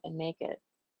Chocobo and make it.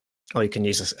 Or you can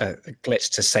use a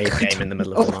glitch to save game in the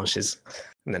middle of the marshes,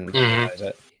 and then reload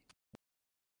it.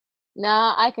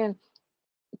 Nah, I can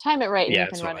time it right and Yeah,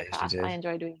 you can run across. I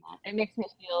enjoy doing that. It makes me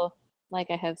feel like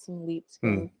I have some leap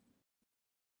skills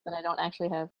that I don't actually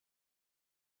have.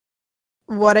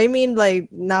 What I mean, like,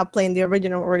 not playing the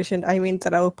original version, I mean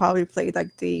that I will probably play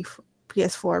like the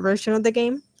PS4 version of the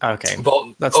game. Okay,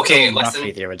 well, that's okay.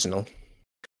 roughly the original.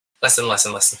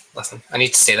 Listen. I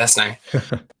need to say this now.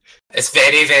 It's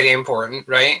very, very important,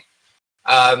 right?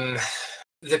 The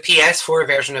PS4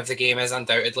 version of the game is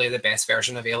undoubtedly the best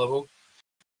version available.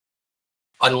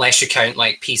 Unless you count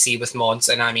like PC with mods,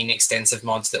 and I mean extensive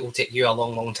mods that will take you a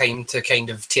long, long time to kind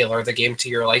of tailor the game to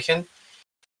your liking.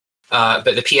 But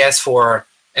the PS4,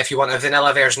 if you want a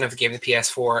vanilla version of the game, the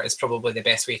PS4 is probably the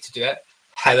best way to do it.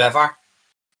 However,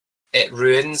 it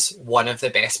ruins one of the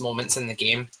best moments in the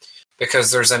game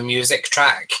because there's a music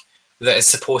track that is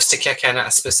supposed to kick in at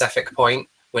a specific point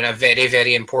when a very,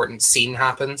 very important scene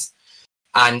happens,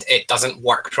 and it doesn't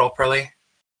work properly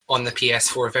on the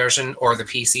PS4 version or the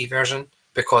PC version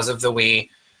because of the way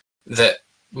that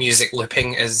music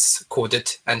looping is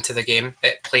coded into the game.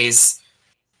 It plays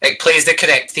the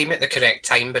correct theme at the correct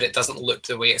time, but it doesn't loop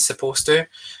the way it's supposed to.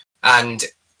 And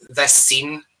this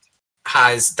scene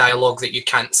has dialogue that you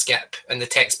can't skip, and the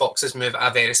text boxes move at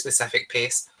a very specific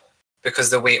pace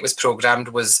because the way it was programmed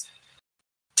was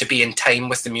to be in time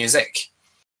with the music.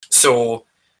 So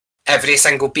every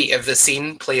single beat of the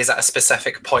scene plays at a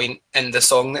specific point in the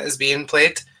song that is being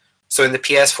played. So in the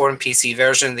PS4 and PC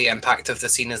version, the impact of the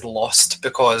scene is lost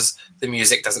because the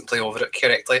music doesn't play over it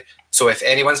correctly. So if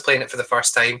anyone's playing it for the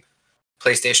first time,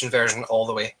 PlayStation version all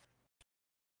the way.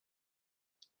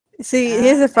 See,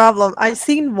 here's the problem. I've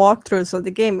seen walkthroughs of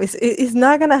the game. It's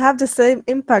not going to have the same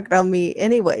impact on me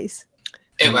anyways.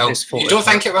 It will. Whose fault You is don't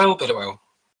that? think it will, but it will.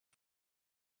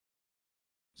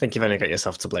 I think you've only got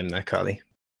yourself to blame there, Carly.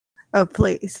 Oh,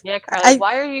 please. Yeah, Carly, I-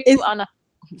 why are you it's- on a?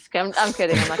 I'm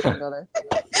kidding. I'm not gonna go there.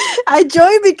 I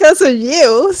joined because of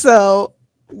you, so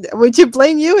would you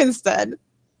blame you instead?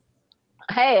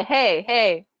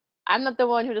 Hey! I'm not the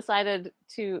one who decided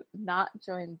to not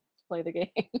join to play the game.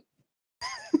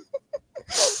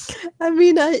 I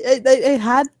mean, I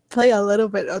had played a little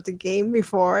bit of the game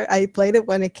before. I played it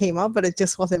when it came up, but it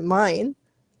just wasn't mine.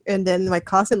 And then my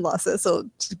cousin lost it, so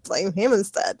just blame him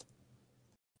instead.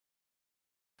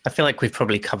 I feel like we've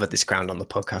probably covered this ground on the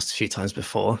podcast a few times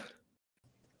before.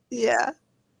 Yeah.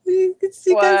 You guys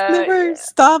What? never Yeah.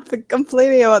 stop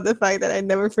complaining about the fact that I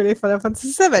never finished Final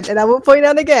Fantasy VII. And I will point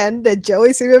out again that Joe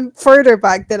is even further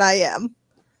back than I am.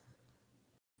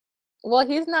 Well,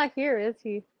 he's not here, is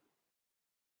he?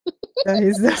 So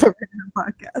he's never been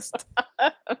on the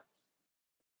podcast.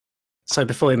 So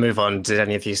before we move on, did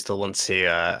any of you still want to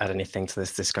add anything to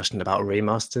this discussion about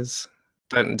remasters?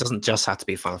 It doesn't just have to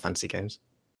be Final Fantasy games.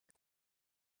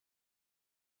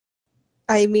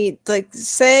 I mean, like,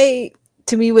 say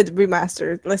to me with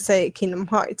remastered, let's say Kingdom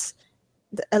Hearts,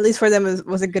 at least for them it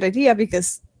was a good idea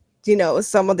because, you know,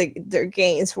 some of their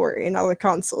games were in other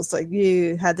consoles, like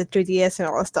you had the 3DS and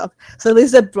all that stuff. So at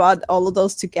least they brought all of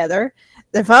those together.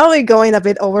 They're probably going a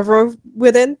bit overboard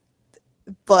with it,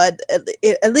 but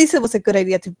at least it was a good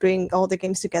idea to bring all the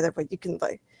games together. But you can,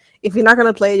 like, if you're not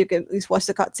gonna play, you can at least watch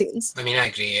the cutscenes. I mean, I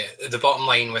agree. The bottom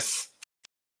line with,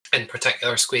 in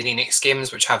particular, Square Enix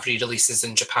games, which have re-releases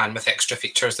in Japan with extra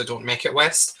features that don't make it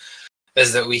West,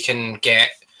 is that we can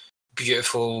get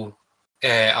beautiful,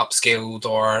 upscaled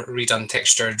or redone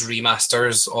textured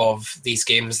remasters of these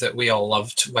games that we all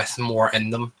loved with more in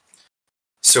them.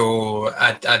 So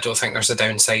I don't think there's a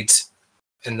downside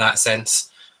in that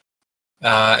sense.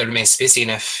 It remains to be seen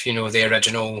if, you know, the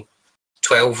original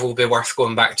 12 will be worth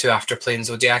going back to after playing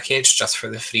Zodiac Age, just for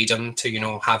the freedom to, you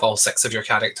know, have all 6 of your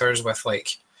characters with,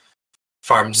 like,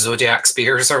 farmed Zodiac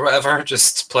spears or whatever,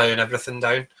 just plowing everything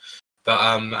down. But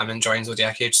I'm enjoying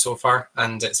Zodiac Age so far,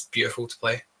 and it's beautiful to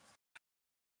play.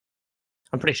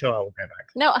 I'm pretty sure I will go back.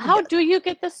 Now, how Yeah. do you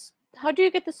get this? How do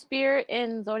you get the spear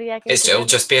in Zodiac? Age It'll again?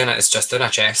 just be in it. It's just in a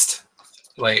chest.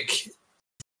 Like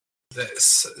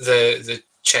the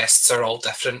chests are all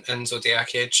different in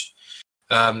Zodiac Age,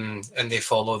 and they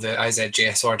follow the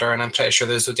IZJS order. And I'm pretty sure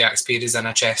the Zodiac spear is in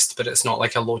a chest, but it's not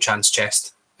like a low chance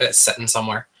chest. It's sitting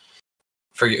somewhere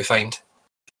for you to find.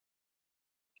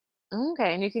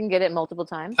 Okay, and you can get it multiple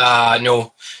times.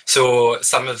 No. So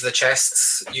some of the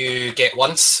chests you get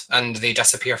once and they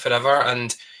disappear forever,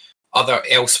 and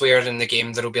elsewhere in the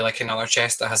game there will be like another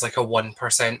chest that has like a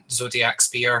 1% Zodiac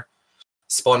Spear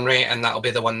spawn rate, and that'll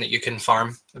be the one that you can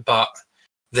farm. But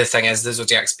the thing is, the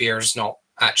Zodiac Spear is not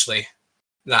actually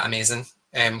that amazing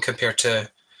compared to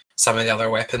some of the other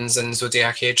weapons in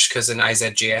Zodiac Age, because in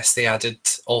IZJS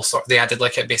they added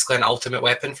like basically an ultimate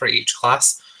weapon for each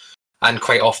class. And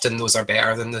quite often those are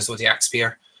better than the Zodiac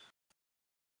Spear.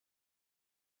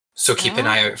 So keep an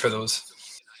eye out for those.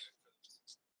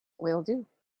 Will do.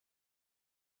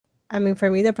 I mean,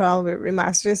 for me, the problem with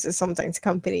remasters is sometimes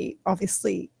company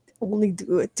obviously only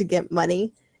do it to get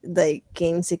money. Like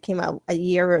games that came out a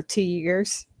year or 2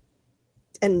 years,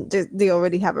 and they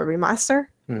already have a remaster.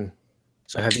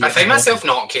 So have you? I find myself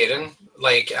not caring.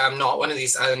 Like, I'm not one of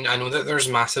these. I know that there's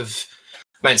massive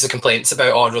amounts of complaints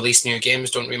about, release new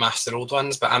games, don't remaster old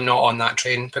ones, but I'm not on that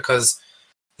train because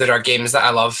there are games that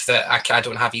I love that I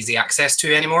don't have easy access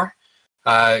to anymore.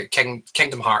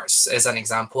 Kingdom Hearts is an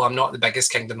example. I'm not the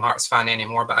biggest Kingdom Hearts fan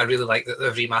anymore, but I really like that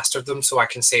they've remastered them, so I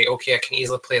can say, okay, I can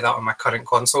easily play that on my current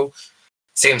console.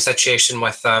 Same situation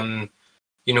with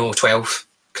 12,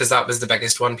 because that was the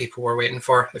biggest one people were waiting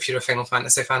for if you're a Final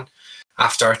Fantasy fan,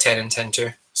 after 10 and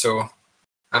 10-2. So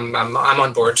I'm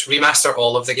on board. Remaster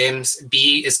all of the games.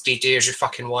 Be as greedy as you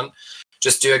fucking want.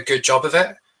 Just do a good job of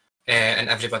it, and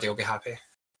everybody will be happy.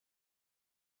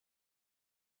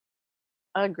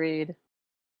 Agreed.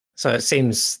 So it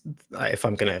seems, if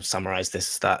I'm going to summarize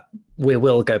this, that we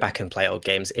will go back and play old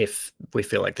games if we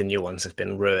feel like the new ones have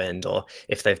been ruined, or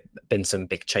if there've been some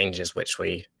big changes which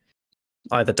we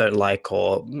either don't like,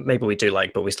 or maybe we do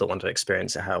like, but we still want to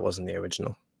experience it how it was in the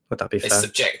original. Would that be fair? It's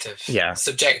subjective. Yeah.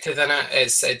 Subjective in it.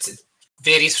 It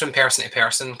varies from person to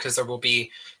person, because there will be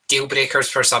deal breakers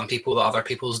for some people that other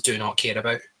people do not care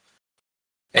about.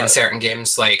 In certain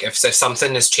games, like if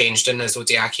something has changed in the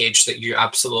Zodiac Age that you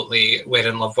absolutely were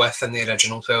in love with in the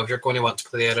original 12, you're going to want to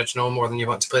play the original more than you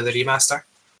want to play the remaster. I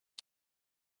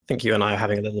think you and I are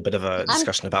having a little bit of a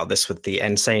discussion about this with the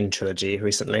Insane trilogy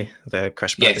recently, the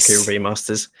Crash Bandicoot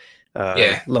remasters.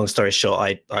 Yeah. Long story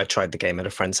short, I tried the game at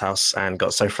a friend's house and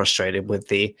got so frustrated with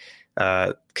the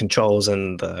controls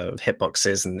and the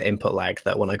hitboxes and the input lag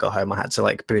that when I got home, I had to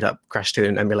like boot up Crash 2 in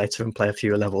an emulator and play a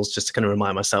few levels just to kind of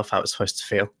remind myself how it's supposed to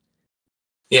feel.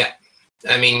 Yeah.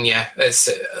 I mean, yeah,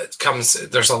 it comes.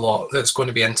 There's a lot that's going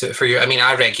to be into it for you. I mean,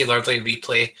 I regularly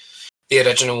replay the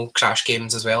original Crash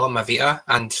games as well on my Vita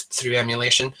and through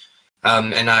emulation,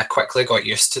 and I quickly got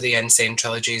used to the Insane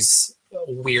Trilogy's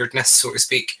weirdness, so to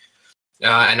speak.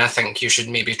 And I think you should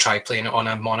maybe try playing it on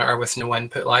a monitor with no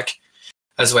input lag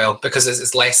as well, because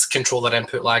it's less controller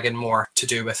input lag and more to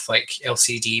do with like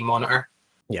LCD monitor.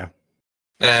 Yeah.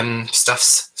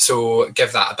 Stuffs. So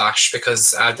give that a bash,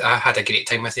 because I had a great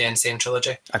time with the Insane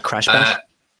Trilogy. A Crash Bash?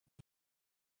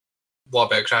 What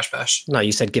about Crash Bash? No,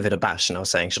 you said give it a bash, and I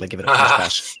was saying, should I give it a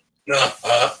Crash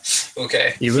Bash?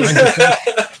 Okay. You ruined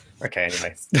it. Okay,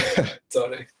 anyway.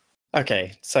 Sorry.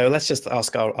 Okay, so let's just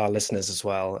ask our listeners as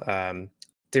well.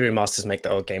 Do remasters make the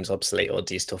old games obsolete, or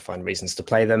do you still find reasons to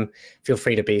play them? Feel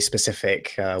free to be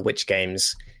specific. Which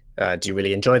games do you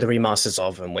really enjoy the remasters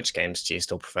of, and which games do you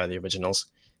still prefer the originals?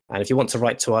 And if you want to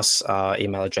write to us, our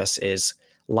email address is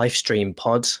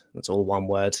lifestreampod, that's all one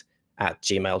word,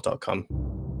 @gmail.com.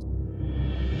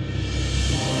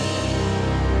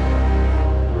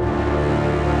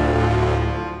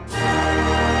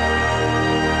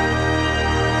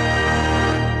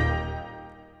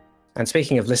 And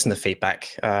speaking of listener feedback,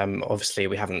 obviously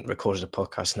we haven't recorded a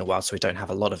podcast in a while, so we don't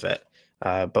have a lot of it.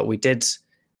 But we did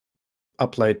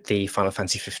upload the Final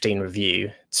Fantasy 15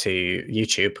 review to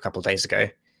YouTube a couple of days ago,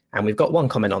 and we've got one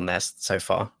comment on there so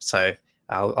far. So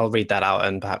I'll read that out,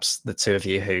 and perhaps the two of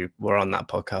you who were on that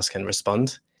podcast can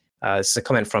respond. It's a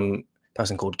comment from a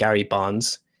person called Gary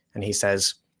Barnes, and he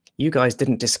says, "You guys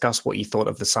didn't discuss what you thought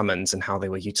of the summons and how they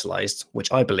were utilized,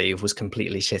 which I believe was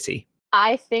completely shitty."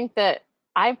 I think that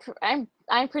I'm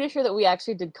pretty sure that we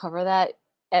actually did cover that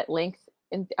at length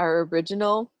in our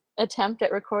original attempt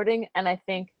at recording, and I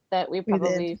think that we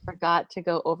probably forgot to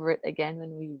go over it again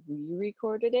when we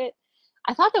re-recorded it.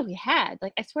 I thought that we had.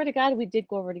 Like, I swear to God, we did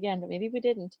go over it again, but maybe we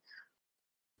didn't.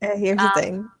 Here's the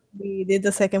thing. We did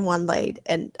the second one late,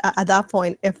 and at that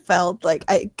point, it felt like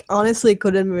I honestly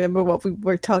couldn't remember what we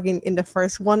were talking in the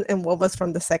first one and what was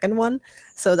from the second one.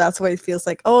 So that's why it feels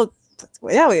like, oh,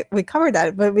 yeah, we covered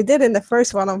that, but we did in the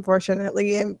first one,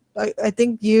 unfortunately. And I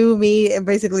think you, me, and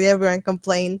basically everyone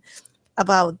complained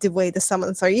about the way the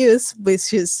summons are used,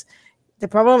 which is the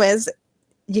problem is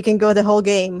you can go the whole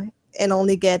game and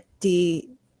only get the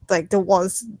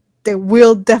ones that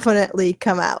will definitely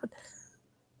come out,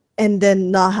 and then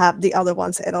not have the other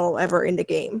ones at all ever in the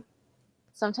game.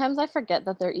 Sometimes I forget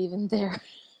that they're even there.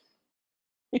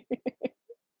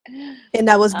 And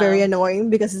that was very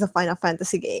annoying because it's a Final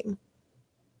Fantasy game.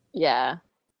 Yeah.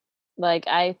 Like,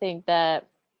 I think that,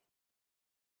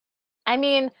 I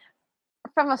mean,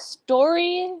 from a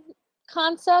story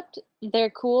concept,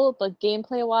 they're cool, but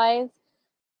gameplay wise,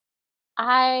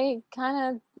 I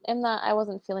kind of am not, I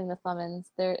wasn't feeling the summons.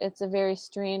 It's a very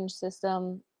strange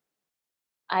system.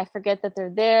 I forget that they're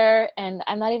there, and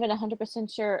I'm not even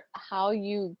 100% sure how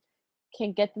you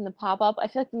can get them to pop up. I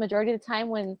feel like the majority of the time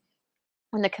when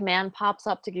the command pops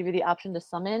up to give you the option to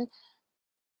summon,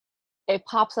 it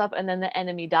pops up and then the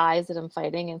enemy dies that I'm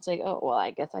fighting, and it's like, oh, well,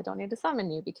 I guess I don't need to summon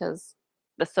you because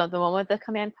the moment the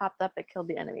command popped up, it killed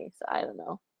the enemy. So I don't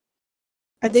know.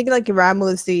 I think like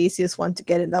Ramu is the easiest one to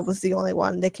get, and that was the only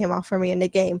one that came out for me in the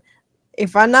game.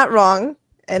 If I'm not wrong,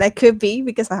 and I could be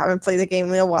because I haven't played the game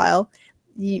in a while,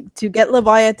 to get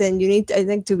Leviathan, you need, I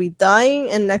think, to be dying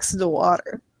and next to the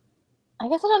water. I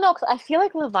guess I don't know, because I feel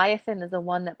like Leviathan is the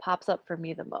one that pops up for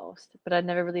me the most, but I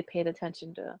never really paid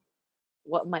attention to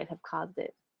what might have caused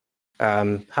it.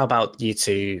 How about you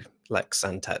two, Lex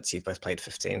and Tats? You've both played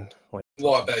 15. What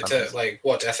about it? Like,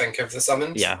 what do I think of the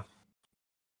summons? Yeah.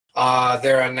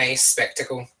 They're a nice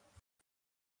spectacle.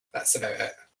 That's about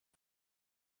it.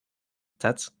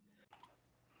 Tats?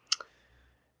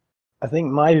 I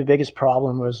think my biggest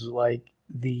problem was like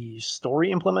the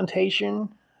story implementation,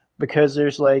 because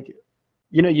there's like,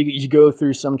 you go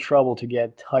through some trouble to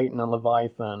get Titan and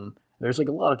Leviathan. There's like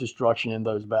a lot of destruction in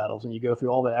those battles, and you go through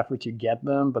all the effort to get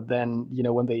them, but then,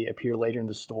 when they appear later in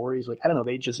the stories, like, I don't know,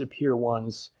 they just appear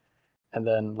once, and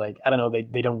then, like, I don't know,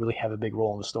 they don't really have a big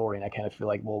role in the story, and I kind of feel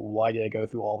like, well, why did I go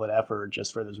through all that effort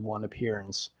just for this one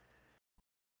appearance?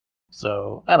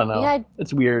 So, I don't know. Yeah,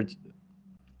 it's weird.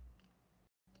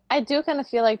 I do kind of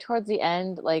feel like towards the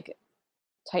end, like,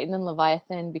 Titan and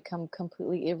Leviathan become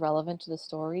completely irrelevant to the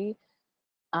story.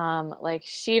 Like,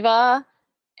 Shiva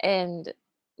and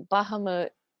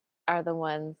Bahamut are the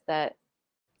ones that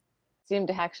seem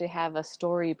to actually have a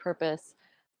story purpose,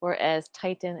 whereas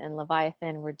Titan and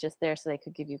Leviathan were just there so they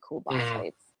could give you cool boss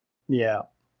fights. Yeah.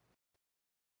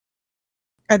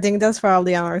 I think that's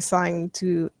probably our sign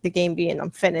to the game being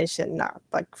unfinished and not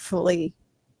like fully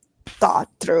thought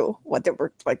through what they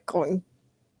were like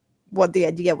what the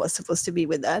idea was supposed to be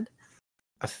with that.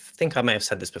 I think I may have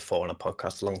said this before on a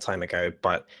podcast a long time ago,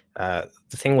 but the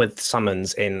thing with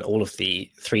summons in all of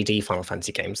the 3D Final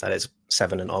Fantasy games, that is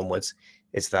 7 and onwards,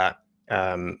 is that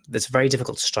it's very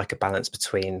difficult to strike a balance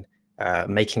between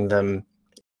making them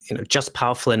just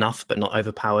powerful enough but not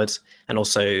overpowered, and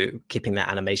also keeping their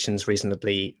animations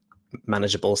reasonably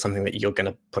manageable, something that you're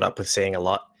going to put up with seeing a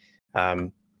lot.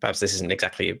 Perhaps this isn't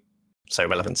exactly so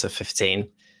relevant to 15,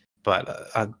 but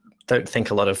I don't think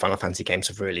a lot of Final Fantasy games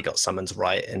have really got summons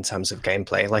right in terms of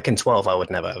gameplay. Like in 12, I would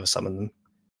never ever summon them.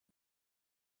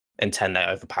 In 10, they're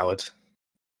overpowered,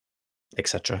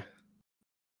 etc.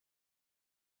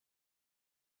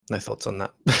 No thoughts on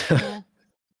that. Yeah.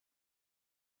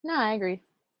 No, I agree.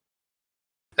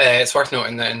 It's worth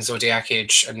noting that in Zodiac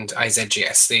Age and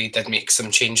IZGS, they did make some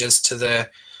changes to the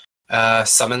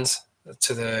summons,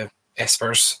 to the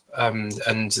espers,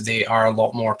 and they are a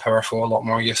lot more powerful, a lot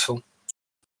more useful.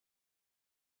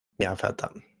 Yeah, I've heard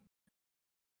that.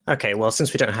 Okay, well,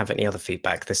 since we don't have any other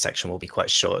feedback, this section will be quite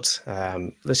short.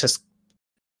 Let's just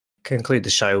conclude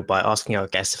the show by asking our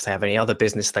guests if they have any other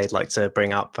business they'd like to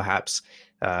bring up, perhaps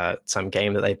some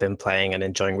game that they've been playing and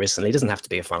enjoying recently. It doesn't have to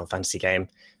be a Final Fantasy game.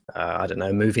 I don't know,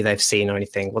 a movie they've seen or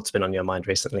anything. What's been on your mind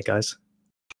recently, guys?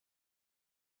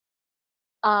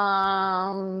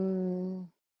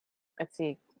 Let's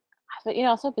see. But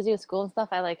I'm so busy with school and stuff.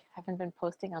 I haven't been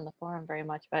posting on the forum very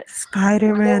much. But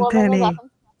Spider-Man, Wonder Woman was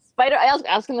Penny.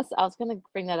 awesome. I was gonna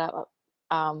bring that up.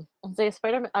 And say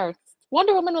Spider-Man or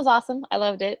Wonder Woman was awesome. I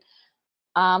loved it.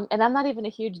 And I'm not even a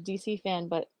huge DC fan,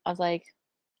 but I was like,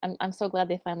 I'm so glad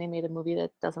they finally made a movie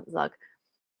that doesn't suck.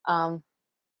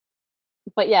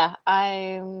 But yeah,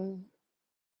 I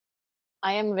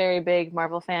am a very big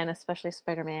Marvel fan, especially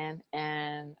Spider-Man,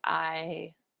 and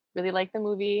I really liked the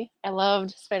movie. I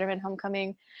loved Spider-Man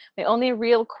Homecoming. My only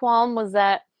real qualm was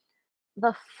that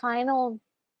the final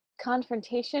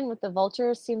confrontation with the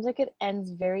Vulture seems like it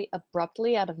ends very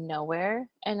abruptly out of nowhere,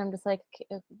 and I'm just like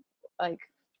I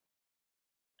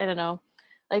don't know,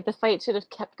 like the fight should have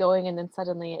kept going, and then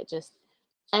suddenly it just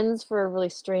ends for a really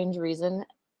strange reason.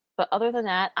 But other than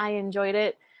that, I enjoyed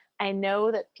it. I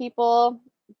know that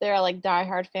there are like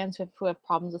diehard fans who have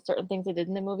problems with certain things they did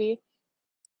in the movie.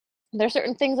 There are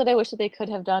certain things that I wish that they could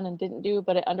have done and didn't do,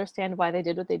 but I understand why they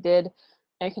did what they did.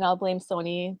 I can all blame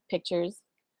Sony Pictures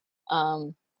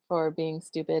for being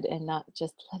stupid and not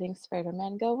just letting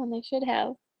Spider-Man go when they should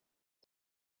have.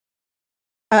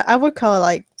 I would call it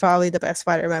like probably the best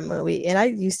Spider-Man movie, and I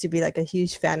used to be like a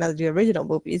huge fan of the original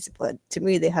movies, but to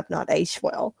me they have not aged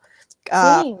well.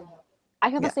 Same. I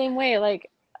feel the same way.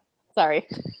 Like, sorry.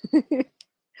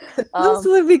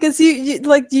 Mostly because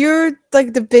you're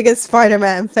like the biggest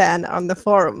Spider-Man fan on the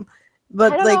forum,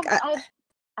 but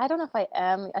I don't know if I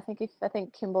am. I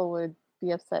think Kimball would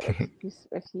be upset if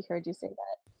he heard you say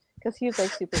that, because he's like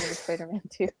super into Spider-Man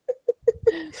too.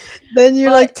 Then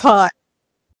you're like tied.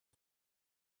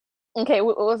 Okay,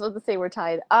 what was I to say? We're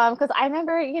tied. Because I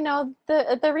remember,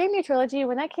 the Raimi trilogy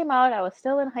when that came out. I was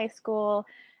still in high school,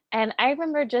 and I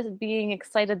remember just being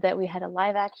excited that we had a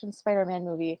live-action Spider-Man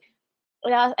movie.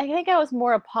 I think I was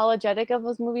more apologetic of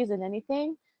those movies than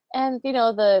anything, and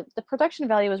the production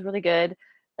value was really good.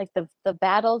 Like the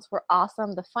battles were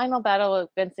awesome. The final battle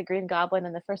against the Green Goblin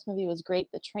in the first movie was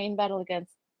great. The train battle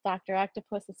against Dr.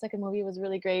 Octopus, the second movie, was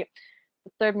really great.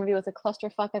 The third movie was a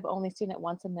clusterfuck. I've only seen it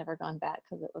once and never gone back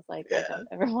because it was like, I don't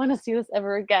ever want to see this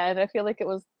ever again. I feel like it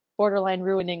was borderline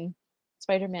ruining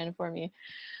Spider-Man for me.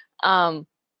 But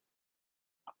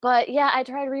yeah, I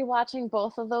tried rewatching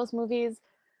both of those movies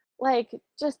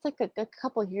just a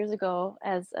couple years ago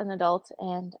as an adult,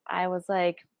 and I was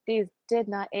like, these did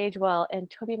not age well. And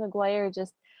Tobey Maguire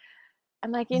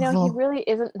I'm like, he really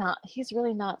he's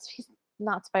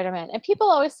not Spider-Man. And people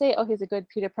always say, oh, he's a good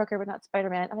Peter Parker, but not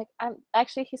Spider-Man. I'm like,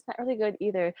 he's not really good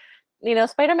either.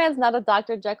 Spider-Man's not a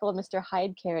Dr. Jekyll and Mr.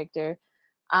 Hyde character.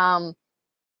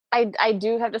 I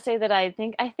do have to say that I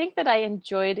think that I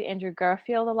enjoyed Andrew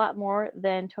Garfield a lot more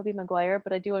than Tobey Maguire,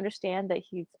 but I do understand that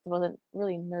he wasn't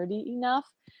really nerdy enough.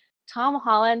 Tom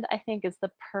Holland, I think, is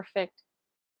the perfect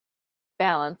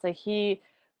balance. Like he's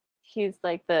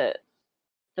like the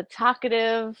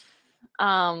talkative,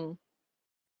 the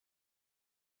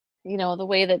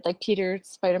way that like Peter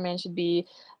Spider-Man should be,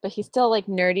 but he's still like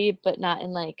nerdy, but not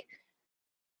in like,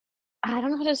 I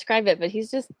don't know how to describe it, but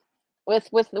he's just with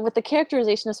the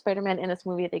characterization of Spider-Man in this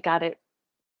movie, they got it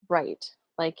right.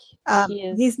 Like he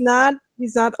is. He's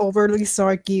not overly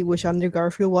sarky, which Andrew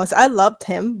Garfield was. I loved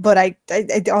him, but I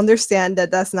understand that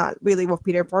that's not really what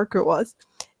Peter Parker was.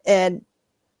 And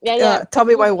Yeah.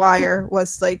 Tobey Maguire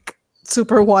was like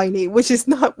super whiny, which is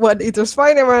not what either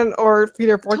Spider-Man or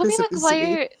Peter Parker Tobey is supposed to be.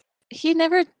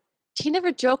 Maguire, he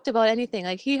never joked about anything.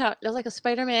 Like he was like a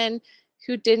Spider-Man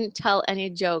who didn't tell any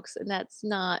jokes, and that's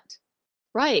not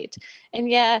right. And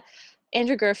yeah,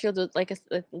 Andrew Garfield was like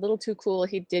a little too cool.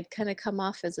 He did kind of come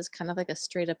off as this kind of like a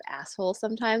straight up asshole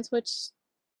sometimes, which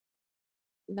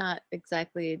not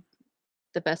exactly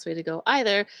the best way to go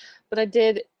either. But I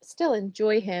did still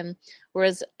enjoy him.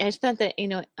 Whereas I thought that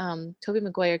Tobey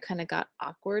Maguire kind of got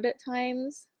awkward at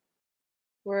times,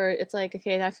 where it's like,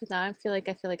 okay, now I feel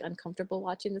like uncomfortable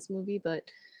watching this movie. But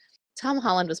Tom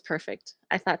Holland was perfect.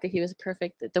 I thought that he was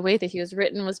perfect. The way that he was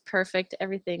written was perfect.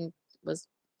 Everything was.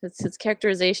 His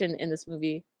characterization in this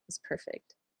movie is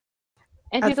perfect.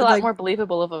 And he's a lot more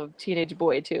believable of a teenage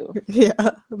boy, too.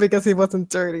 Yeah, because he wasn't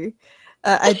dirty.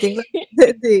 I think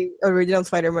the original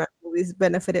Spider-Man movies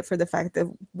benefited for the fact that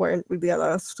weren't really a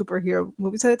lot of superhero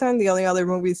movies at the time. The only other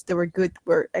movies that were good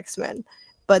were X-Men.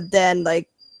 But then, like,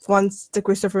 once the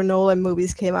Christopher Nolan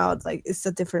movies came out, like, it's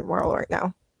a different world right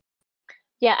now.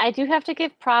 Yeah, I do have to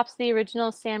give props to the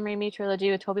original Sam Raimi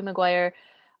trilogy with Tobey Maguire.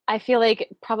 I feel like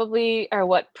probably are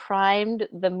what primed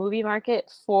the movie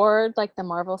market for like the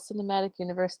Marvel Cinematic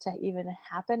Universe to even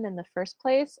happen in the first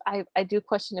place. I do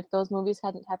question if those movies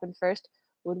hadn't happened first,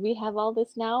 would we have all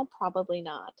this now? Probably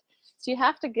not. So you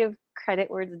have to give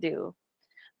credit where it's due.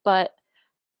 But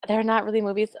they're not really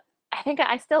movies. I think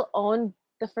I still own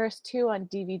the first two on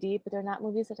DVD, but they're not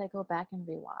movies that I go back and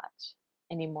rewatch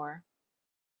anymore.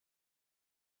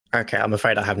 Okay, I'm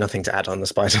afraid I have nothing to add on the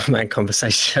Spider-Man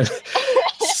conversation.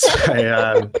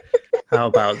 So, how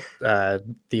about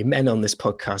the men on this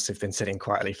podcast who've been sitting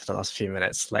quietly for the last few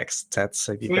minutes? Lex, Teds,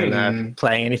 have you been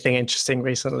playing anything interesting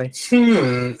recently?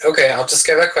 Okay, I'll just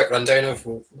give a quick rundown of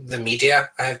the media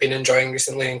I have been enjoying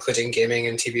recently, including gaming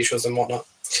and TV shows and whatnot.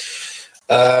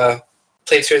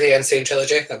 Played through the Insane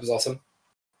trilogy. That was awesome.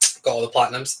 Got all the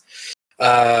platinums.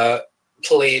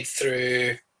 Played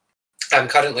through... I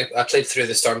played through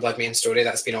the Stormblood main story.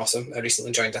 That's been awesome. I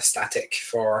recently joined a static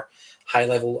for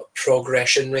high-level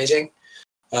progression raging.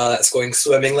 That's going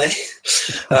swimmingly.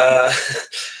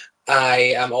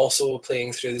 I am also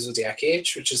playing through the Zodiac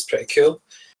Age, which is pretty cool.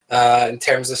 In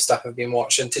terms of stuff I've been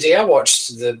watching, today I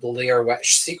watched the Blair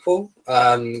Witch sequel,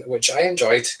 which I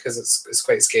enjoyed because it's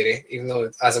quite scary, even though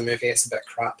as a movie it's a bit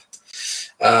crap.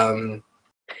 But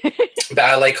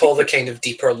I like all the kind of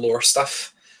deeper lore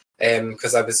stuff.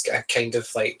 Because I kind of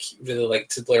like really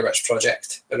liked the Blair Witch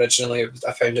Project originally.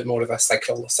 I found it more of a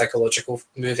psychological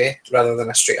movie rather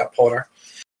than a straight up horror.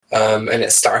 And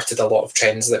it started a lot of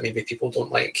trends that maybe people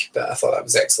don't like, but I thought that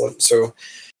was excellent. So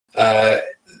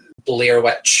Blair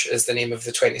Witch is the name of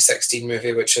the 2016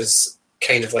 movie, which is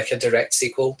kind of like a direct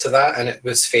sequel to that, and it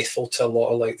was faithful to a lot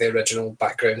of like the original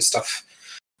background stuff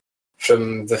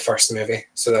from the first movie,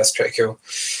 so that's pretty cool.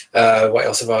 What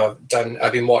else have I done?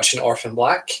 I've been watching Orphan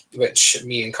Black, which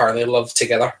me and Carly love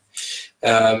together.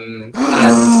 And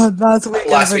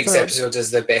last week's episode is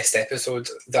the best episode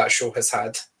that show has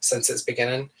had since its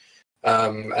beginning.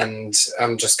 And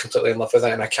I'm just completely in love with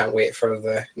it, and I can't wait for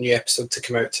the new episode to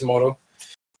come out tomorrow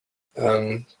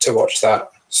to watch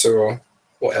that. So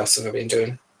what else have I been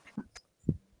doing?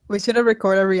 We should have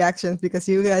recorded reactions because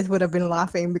you guys would have been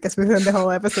laughing because we spent the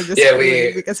whole episode just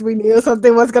because we knew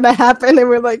something was gonna happen and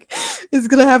we're like, it's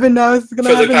gonna happen now. It's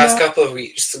gonna happen now. For the past couple of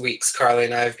weeks, Carly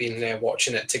and I have been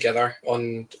watching it together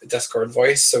on Discord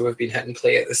voice, so we've been hitting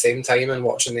play at the same time and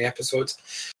watching the episode.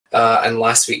 And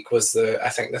last week was I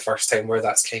think the first time where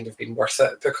that's kind of been worth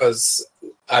it because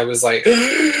I was like,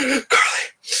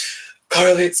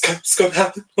 Carly, it's gonna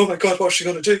happen. Oh my god, what's she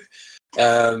gonna do?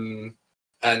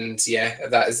 And yeah,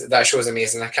 that show is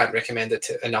amazing. I can't recommend it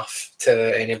enough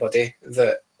to anybody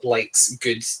that likes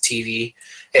good TV.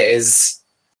 It is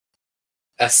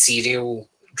a serial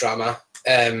drama.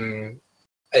 It's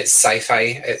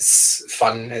sci-fi. It's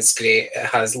fun. It's great. It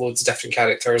has loads of different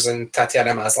characters, and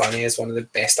Tatiana Maslany is one of the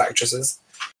best actresses.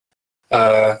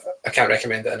 I can't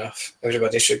recommend it enough.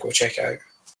 Everybody should go check it out.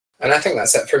 And I think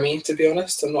that's it for me, to be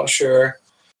honest. I'm not sure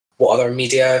what other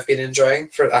media I've been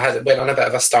enjoying. Went on a bit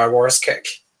of a Star Wars kick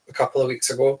a couple of weeks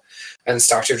ago and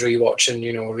started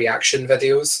rewatching, reaction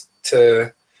videos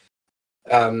to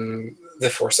the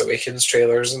Force Awakens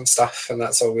trailers and stuff, and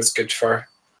that's always good for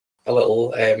a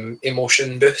little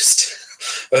emotion boost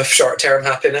of short-term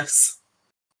happiness.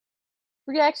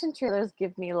 Reaction trailers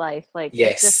give me life. Like,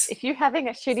 yes. if you're having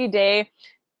a shitty day,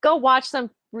 go watch some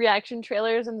reaction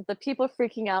trailers, and the people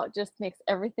freaking out just makes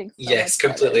everything so Yes,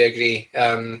 much completely better.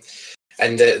 agree.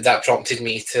 And that prompted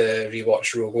me to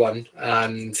rewatch Rogue One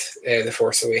and The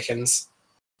Force Awakens.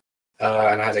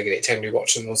 And I had a great time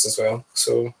rewatching those as well.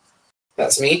 So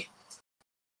that's me.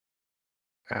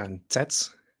 And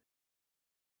Ted's?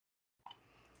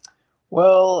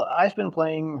 Well, I've been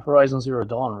playing Horizon Zero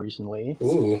Dawn recently.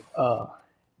 Ooh.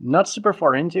 Not super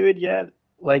far into it yet.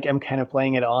 Like, I'm kind of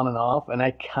playing it on and off, and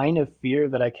I kind of fear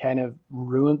that I kind of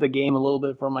ruined the game a little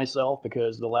bit for myself,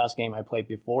 because the last game I played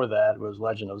before that was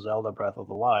Legend of Zelda Breath of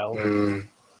the Wild.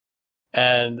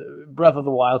 And Breath of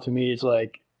the Wild, to me, is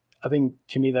like, I think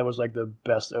to me that was like the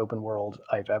best open world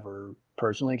I've ever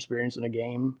personally experienced in a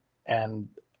game, and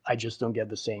I just don't get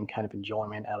the same kind of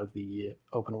enjoyment out of the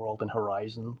open world in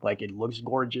Horizon. Like, it looks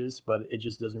gorgeous, but it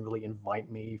just doesn't really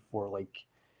invite me for like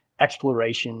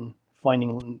exploration,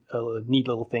 finding neat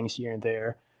little things here and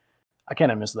there. I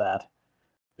kind of miss that.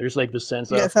 There's like the sense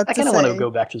of, Yes, I have I to kind of want to say.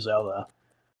 go back to Zelda.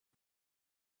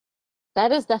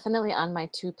 That is definitely on my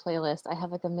to playlist. I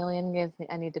have like a million games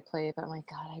I need to play, but I'm like,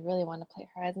 God, I really want to play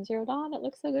Horizon Zero Dawn. It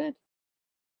looks so good.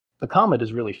 The combat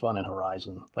is really fun in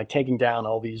Horizon. Like, taking down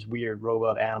all these weird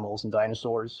robot animals and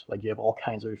dinosaurs. Like, you have all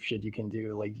kinds of shit you can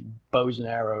do, like bows and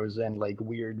arrows and like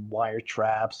weird wire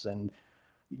traps and,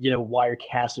 you know, wire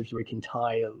casters where you can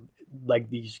tie like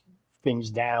these things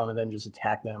down and then just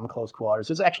attack them in close quarters.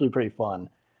 It's actually pretty fun.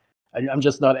 I'm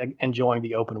just not enjoying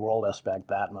the open world aspect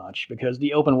that much, because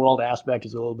the open world aspect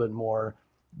is a little bit more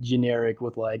generic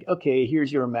with like, okay,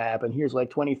 here's your map and here's like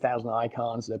 20,000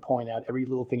 icons that point out every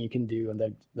little thing you can do,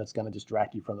 and that's going to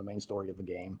distract you from the main story of the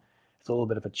game. It's a little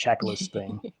bit of a checklist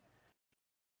thing. Do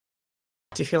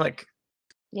you feel like...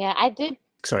 Yeah, I did.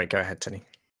 Sorry, go ahead, Tenny.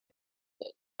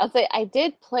 I'll say I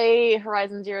did play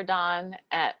Horizon Zero Dawn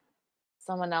at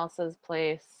someone else's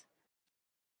place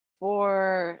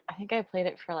for, I think I played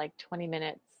it for like 20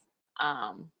 minutes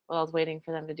while I was waiting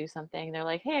for them to do something. They're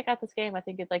like, hey, I got this game. I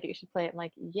think you'd like it. You should play it. I'm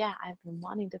like, yeah, I've been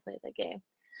wanting to play that game.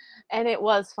 And it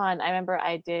was fun. I remember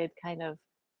I did kind of,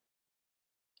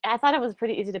 I thought it was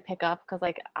pretty easy to pick up because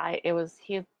like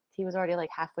he was already like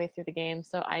halfway through the game.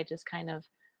 So I just kind of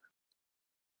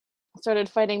started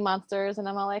fighting monsters, and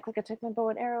I'm all like, I took my bow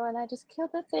and arrow and I just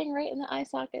killed the thing right in the eye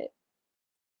socket.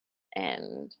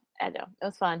 And I don't know, it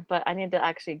was fun, but I need to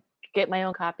actually get my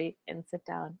own copy and sit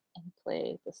down and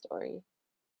play the story.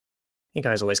 You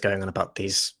guys are always going on about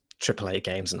these AAA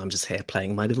games, and I'm just here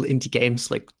playing my little indie games.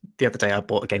 Like the other day, I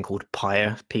bought a game called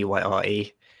Pyre,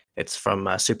 Pyre. It's from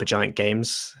Supergiant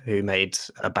Games, who made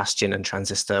Bastion and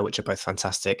Transistor, which are both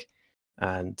fantastic.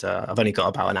 And I've only got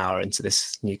about an hour into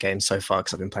this new game so far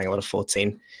because I've been playing a lot of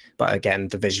 14. But again,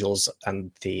 the visuals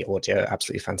and the audio are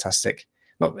absolutely fantastic.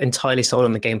 Not entirely sold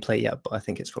on the gameplay yet, but I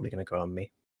think it's probably going to grow on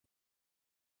me.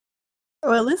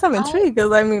 Well, at least I'm intrigued,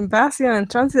 because I mean, Bastion and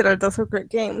Transistor, those are great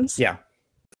games. Yeah.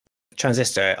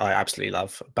 Transistor, I absolutely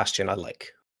love. Bastion, I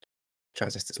like.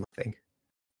 Transistor's my thing.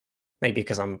 Maybe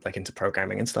because I'm like into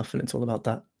programming and stuff, and it's all about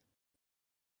that.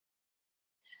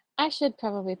 I should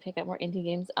probably pick up more indie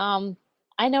games.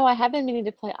 I know I have been meaning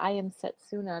to play I Am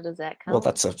Setsuna. Does that count? Well,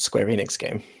 that's a Square Enix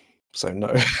game, so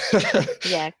no.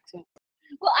 Yeah.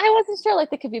 Well, I wasn't sure like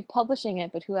they could be publishing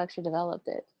it, but who actually developed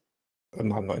it? I'm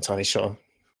not entirely sure.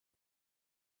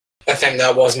 I think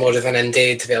that was more of an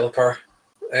indie developer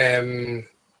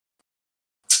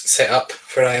set up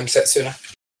for I Am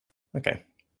Setsuna. Okay.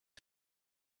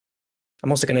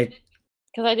 I'm also going to...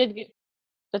 Because I did...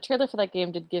 The trailer for that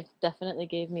game definitely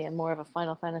gave me a more of a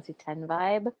Final Fantasy X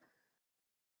vibe. So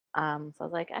I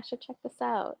was like, I should check this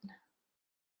out.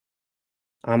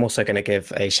 I'm also going to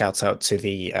give a shout out to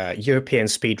the European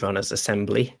Speedrunners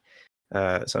Assembly.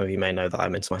 Some of you may know that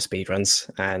I'm into my speedruns,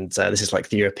 and this is like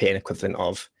the European equivalent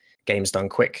of Games Done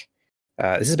Quick.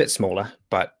 This is a bit smaller,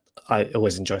 but I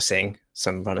always enjoy seeing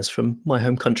some runners from my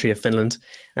home country of Finland.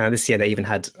 This year they even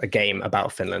had a game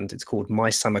about Finland. It's called My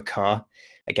Summer Car.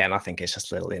 Again, I think it's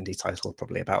just a little indie title,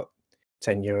 probably about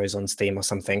 €10 on Steam or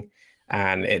something.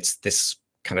 And it's this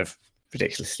kind of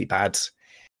ridiculously bad,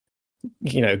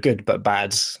 good but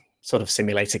bad sort of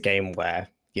simulator game where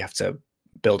you have to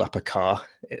build up a car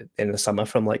in the summer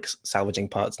from like salvaging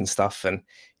parts and stuff, and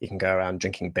you can go around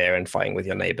drinking beer and fighting with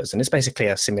your neighbors, and it's basically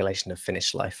a simulation of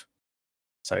Finnish life.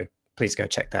 So please go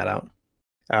check that out.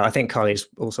 I think Carly's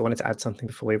also wanted to add something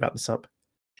before we wrap this up.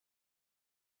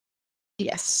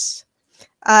 Yes.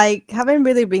 I haven't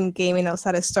really been gaming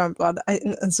outside of Stormblood.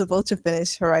 I'm supposed to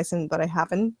finish Horizon, but I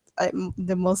haven't.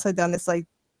 The most I've done is like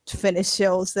finish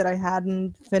shows that I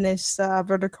hadn't finished.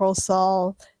 Better Call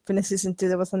Saul, finished season 2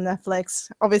 that was on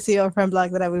Netflix. Obviously, on Friend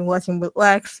Black that I've been watching with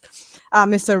Lex.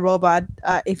 Mr. Robot.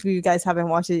 If you guys haven't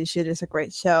watched it, you should. It's a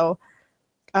great show.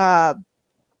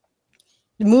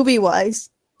 Movie-wise,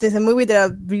 there's a movie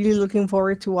that I'm really looking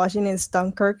forward to watching. It's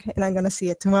Dunkirk, and I'm gonna see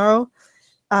it tomorrow.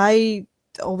 I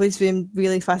always been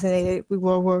really fascinated with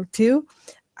World War II.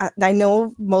 I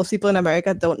know most people in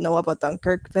America don't know about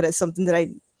Dunkirk, but it's something that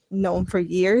I've known for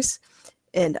years,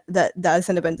 and that's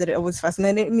an event that always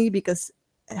fascinated me because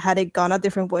had it gone a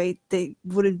different way, that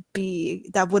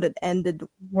wouldn't ended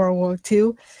World War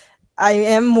II. I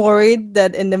am worried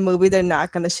that in the movie they're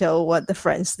not going to show what the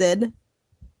French did.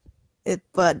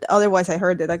 But otherwise, I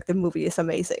heard that like the movie is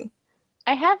amazing.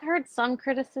 I have heard some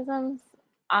criticisms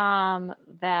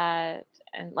that,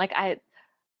 and like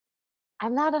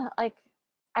I'm not like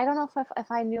I don't know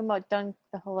if I knew about the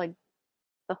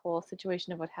whole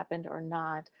situation of what happened or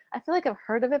not. I feel like I've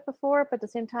heard of it before, but at the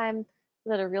same time, is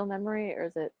that a real memory or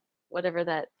is it whatever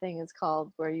that thing is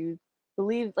called where you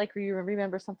believe like where you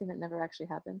remember something that never actually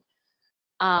happened?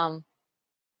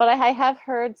 But I have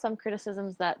heard some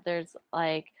criticisms that there's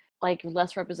like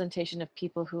less representation of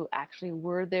people who actually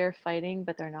were there fighting,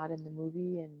 but they're not in the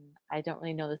movie. And I don't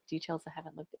really know the details. I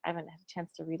haven't had a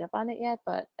chance to read up on it yet,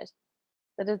 but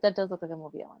that does look like a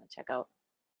movie I want to check out.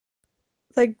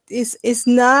 Like it's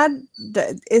not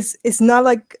that it's not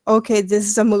like okay, this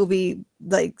is a movie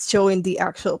like showing the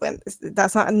actual event.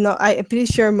 That's not. No, I'm pretty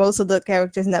sure most of the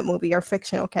characters in that movie are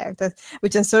fictional characters,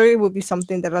 which I'm sorry would be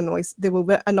something that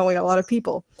will annoy a lot of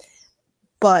people.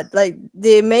 But like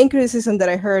the main criticism that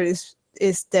I heard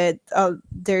is that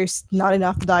there's not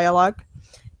enough dialogue.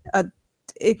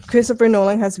 Christopher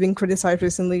Nolan has been criticized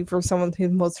recently for some of his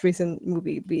most recent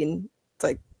movie being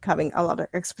like having a lot of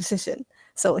exposition.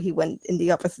 So he went in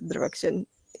the opposite direction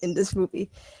in this movie,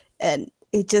 and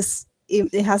it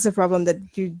has a problem that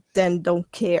you then don't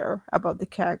care about the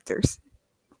characters.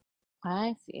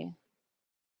 I see.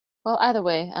 Well, either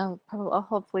way, I'll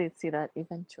hopefully see that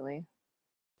eventually.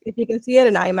 If you can see it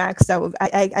in IMAX,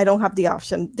 I don't have the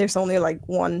option. There's only like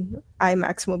one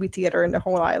IMAX movie theater in the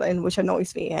whole island, which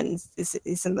annoys me, and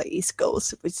it's in the East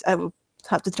Coast, which I would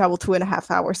have to travel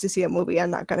 2.5 hours to see a movie.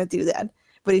 I'm not gonna do that.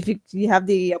 But if you have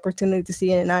the opportunity to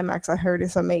see it in IMAX, I heard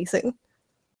it's amazing.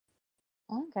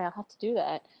 Okay, I'll have to do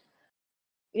that.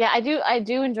 Yeah, I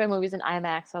do enjoy movies in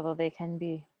IMAX, although they can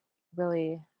be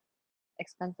really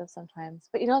expensive sometimes.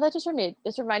 But that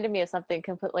just reminded me of something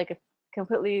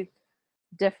completely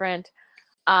different.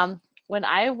 When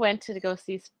I went to go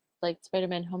see like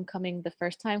Spider-Man Homecoming the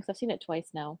first time, because I've seen it twice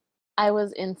now, I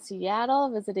was in Seattle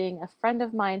visiting a friend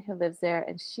of mine who lives there,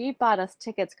 and she bought us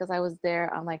tickets because I was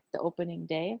there on like the opening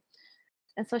day.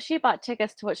 And so she bought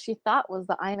tickets to what she thought was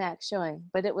the IMAX showing,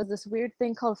 but it was this weird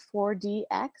thing called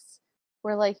 4DX,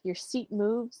 where like your seat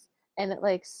moves and it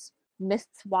like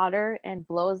mists water and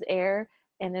blows air,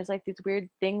 and there's like these weird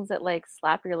things that like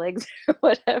slap your legs or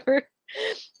whatever.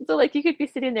 So like you could be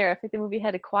sitting there if like, the movie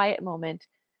had a quiet moment,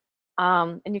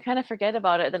 and you kind of forget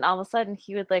about it. Then all of a sudden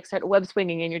he would like start web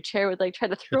swinging, and your chair would like try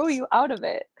to throw you out of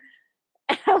it.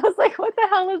 And I was like, what the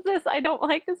hell is this? I don't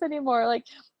like this anymore. Like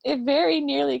it very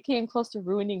nearly came close to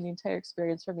ruining the entire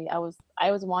experience for me. I was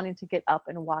wanting to get up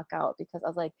and walk out because I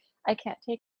was like, I can't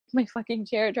take my fucking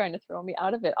chair trying to throw me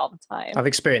out of it all the time. I've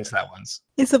experienced that once.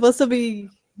 It's supposed to be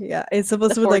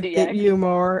like get you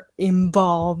more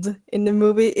involved in the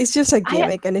movie. It's just a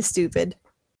gimmick and it's stupid.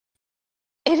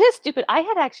 It is stupid. I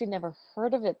had actually never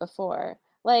heard of it before.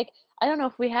 Like, I don't know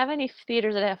if we have any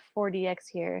theaters that have 4DX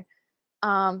here.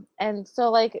 And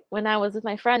so like when I was with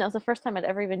my friend, that was the first time I'd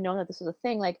ever even known that this was a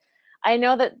thing. Like, I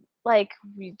know that like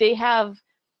they have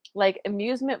like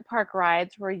amusement park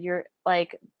rides where you're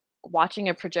like watching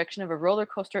a projection of a roller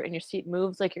coaster and your seat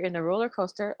moves like you're in the roller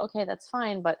coaster. Okay, that's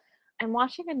fine. But I'm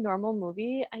watching a normal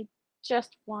movie. I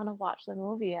just want to watch the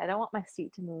movie. I don't want my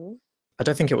seat to move. I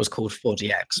don't think it was called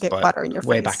 4DX, but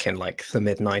way back in like the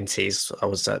mid 90s, I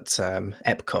was at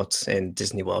Epcot in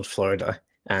Disney World, Florida,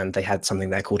 and they had something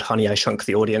there called Honey, I Shrunk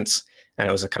the Audience. And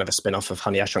it was a kind of a spin-off of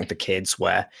Honey, I Shrunk the Kids,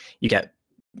 where you get,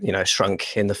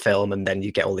 shrunk in the film, and then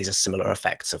you get all these similar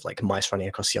effects of like mice running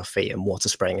across your feet and water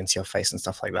spraying into your face and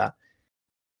stuff like that.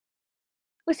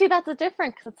 Well, see, that's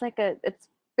different because it's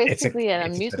basically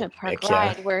an amusement park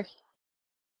ride where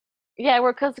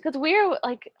because we're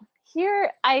like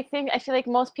here. I feel like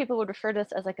most people would refer to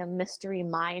this as like a mystery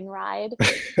mine ride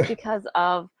because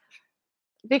like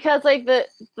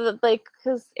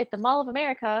because at the Mall of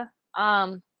America,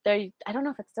 there, I don't know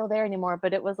if it's still there anymore,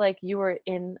 but it was like you were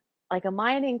in like a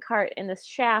mining cart in this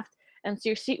shaft, and so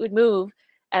your seat would move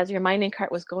as your mining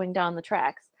cart was going down the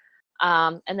tracks.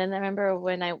 And then I remember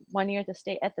when one year at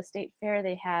the state fair,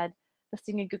 they had this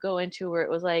thing you could go into where it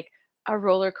was like a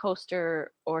roller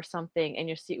coaster or something, and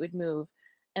your seat would move.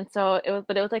 And so it was,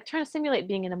 but it was like trying to simulate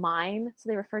being in a mine. So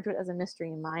they referred to it as a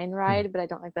mystery mine ride, but I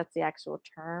don't think that's the actual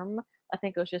term. I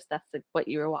think it was just that's what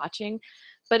you were watching.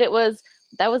 But that was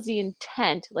the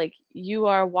intent. Like you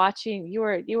are watching, you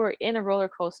were in a roller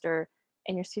coaster,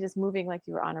 and your seat is moving like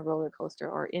you were on a roller coaster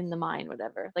or in the mine,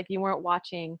 whatever. Like you weren't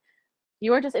watching,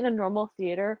 you were just in a normal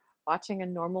theater watching a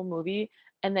normal movie,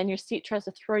 and then your seat tries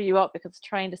to throw you out because it's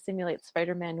trying to simulate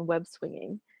Spider-Man web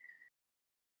swinging.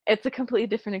 It's a completely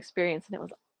different experience, and it was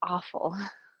awful.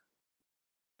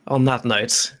 On that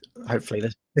note, hopefully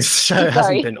this show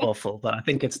hasn't been awful, but I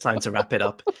think it's time to wrap it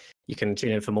up. You can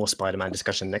tune in for more Spider-Man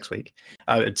discussion next week.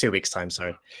 In 2 weeks' time,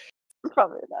 sorry.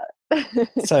 Probably not.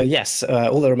 So yes,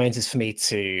 all that remains is for me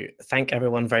to thank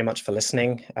everyone very much for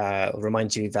listening. I'll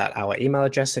remind you that our email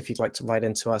address, if you'd like to write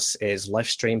into us, is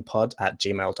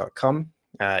lifestreampod@gmail.com.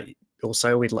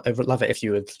 Also, we'd love it if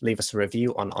you would leave us a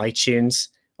review on iTunes,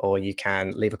 or you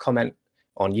can leave a comment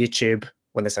on YouTube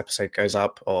when this episode goes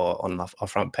up, or on our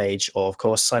front page, or of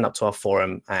course sign up to our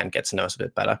forum and get to know us a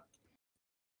bit better.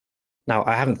 Now,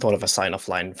 I haven't thought of a sign-off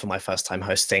line for my first time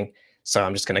hosting, so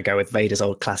I'm just going to go with Vader's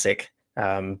old classic.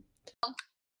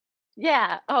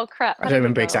 Yeah. Oh crap. I don't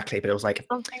remember exactly, but it was like,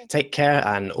 take care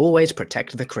and always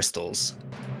protect the crystals.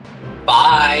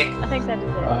 Bye. I think that is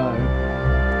it. Bye.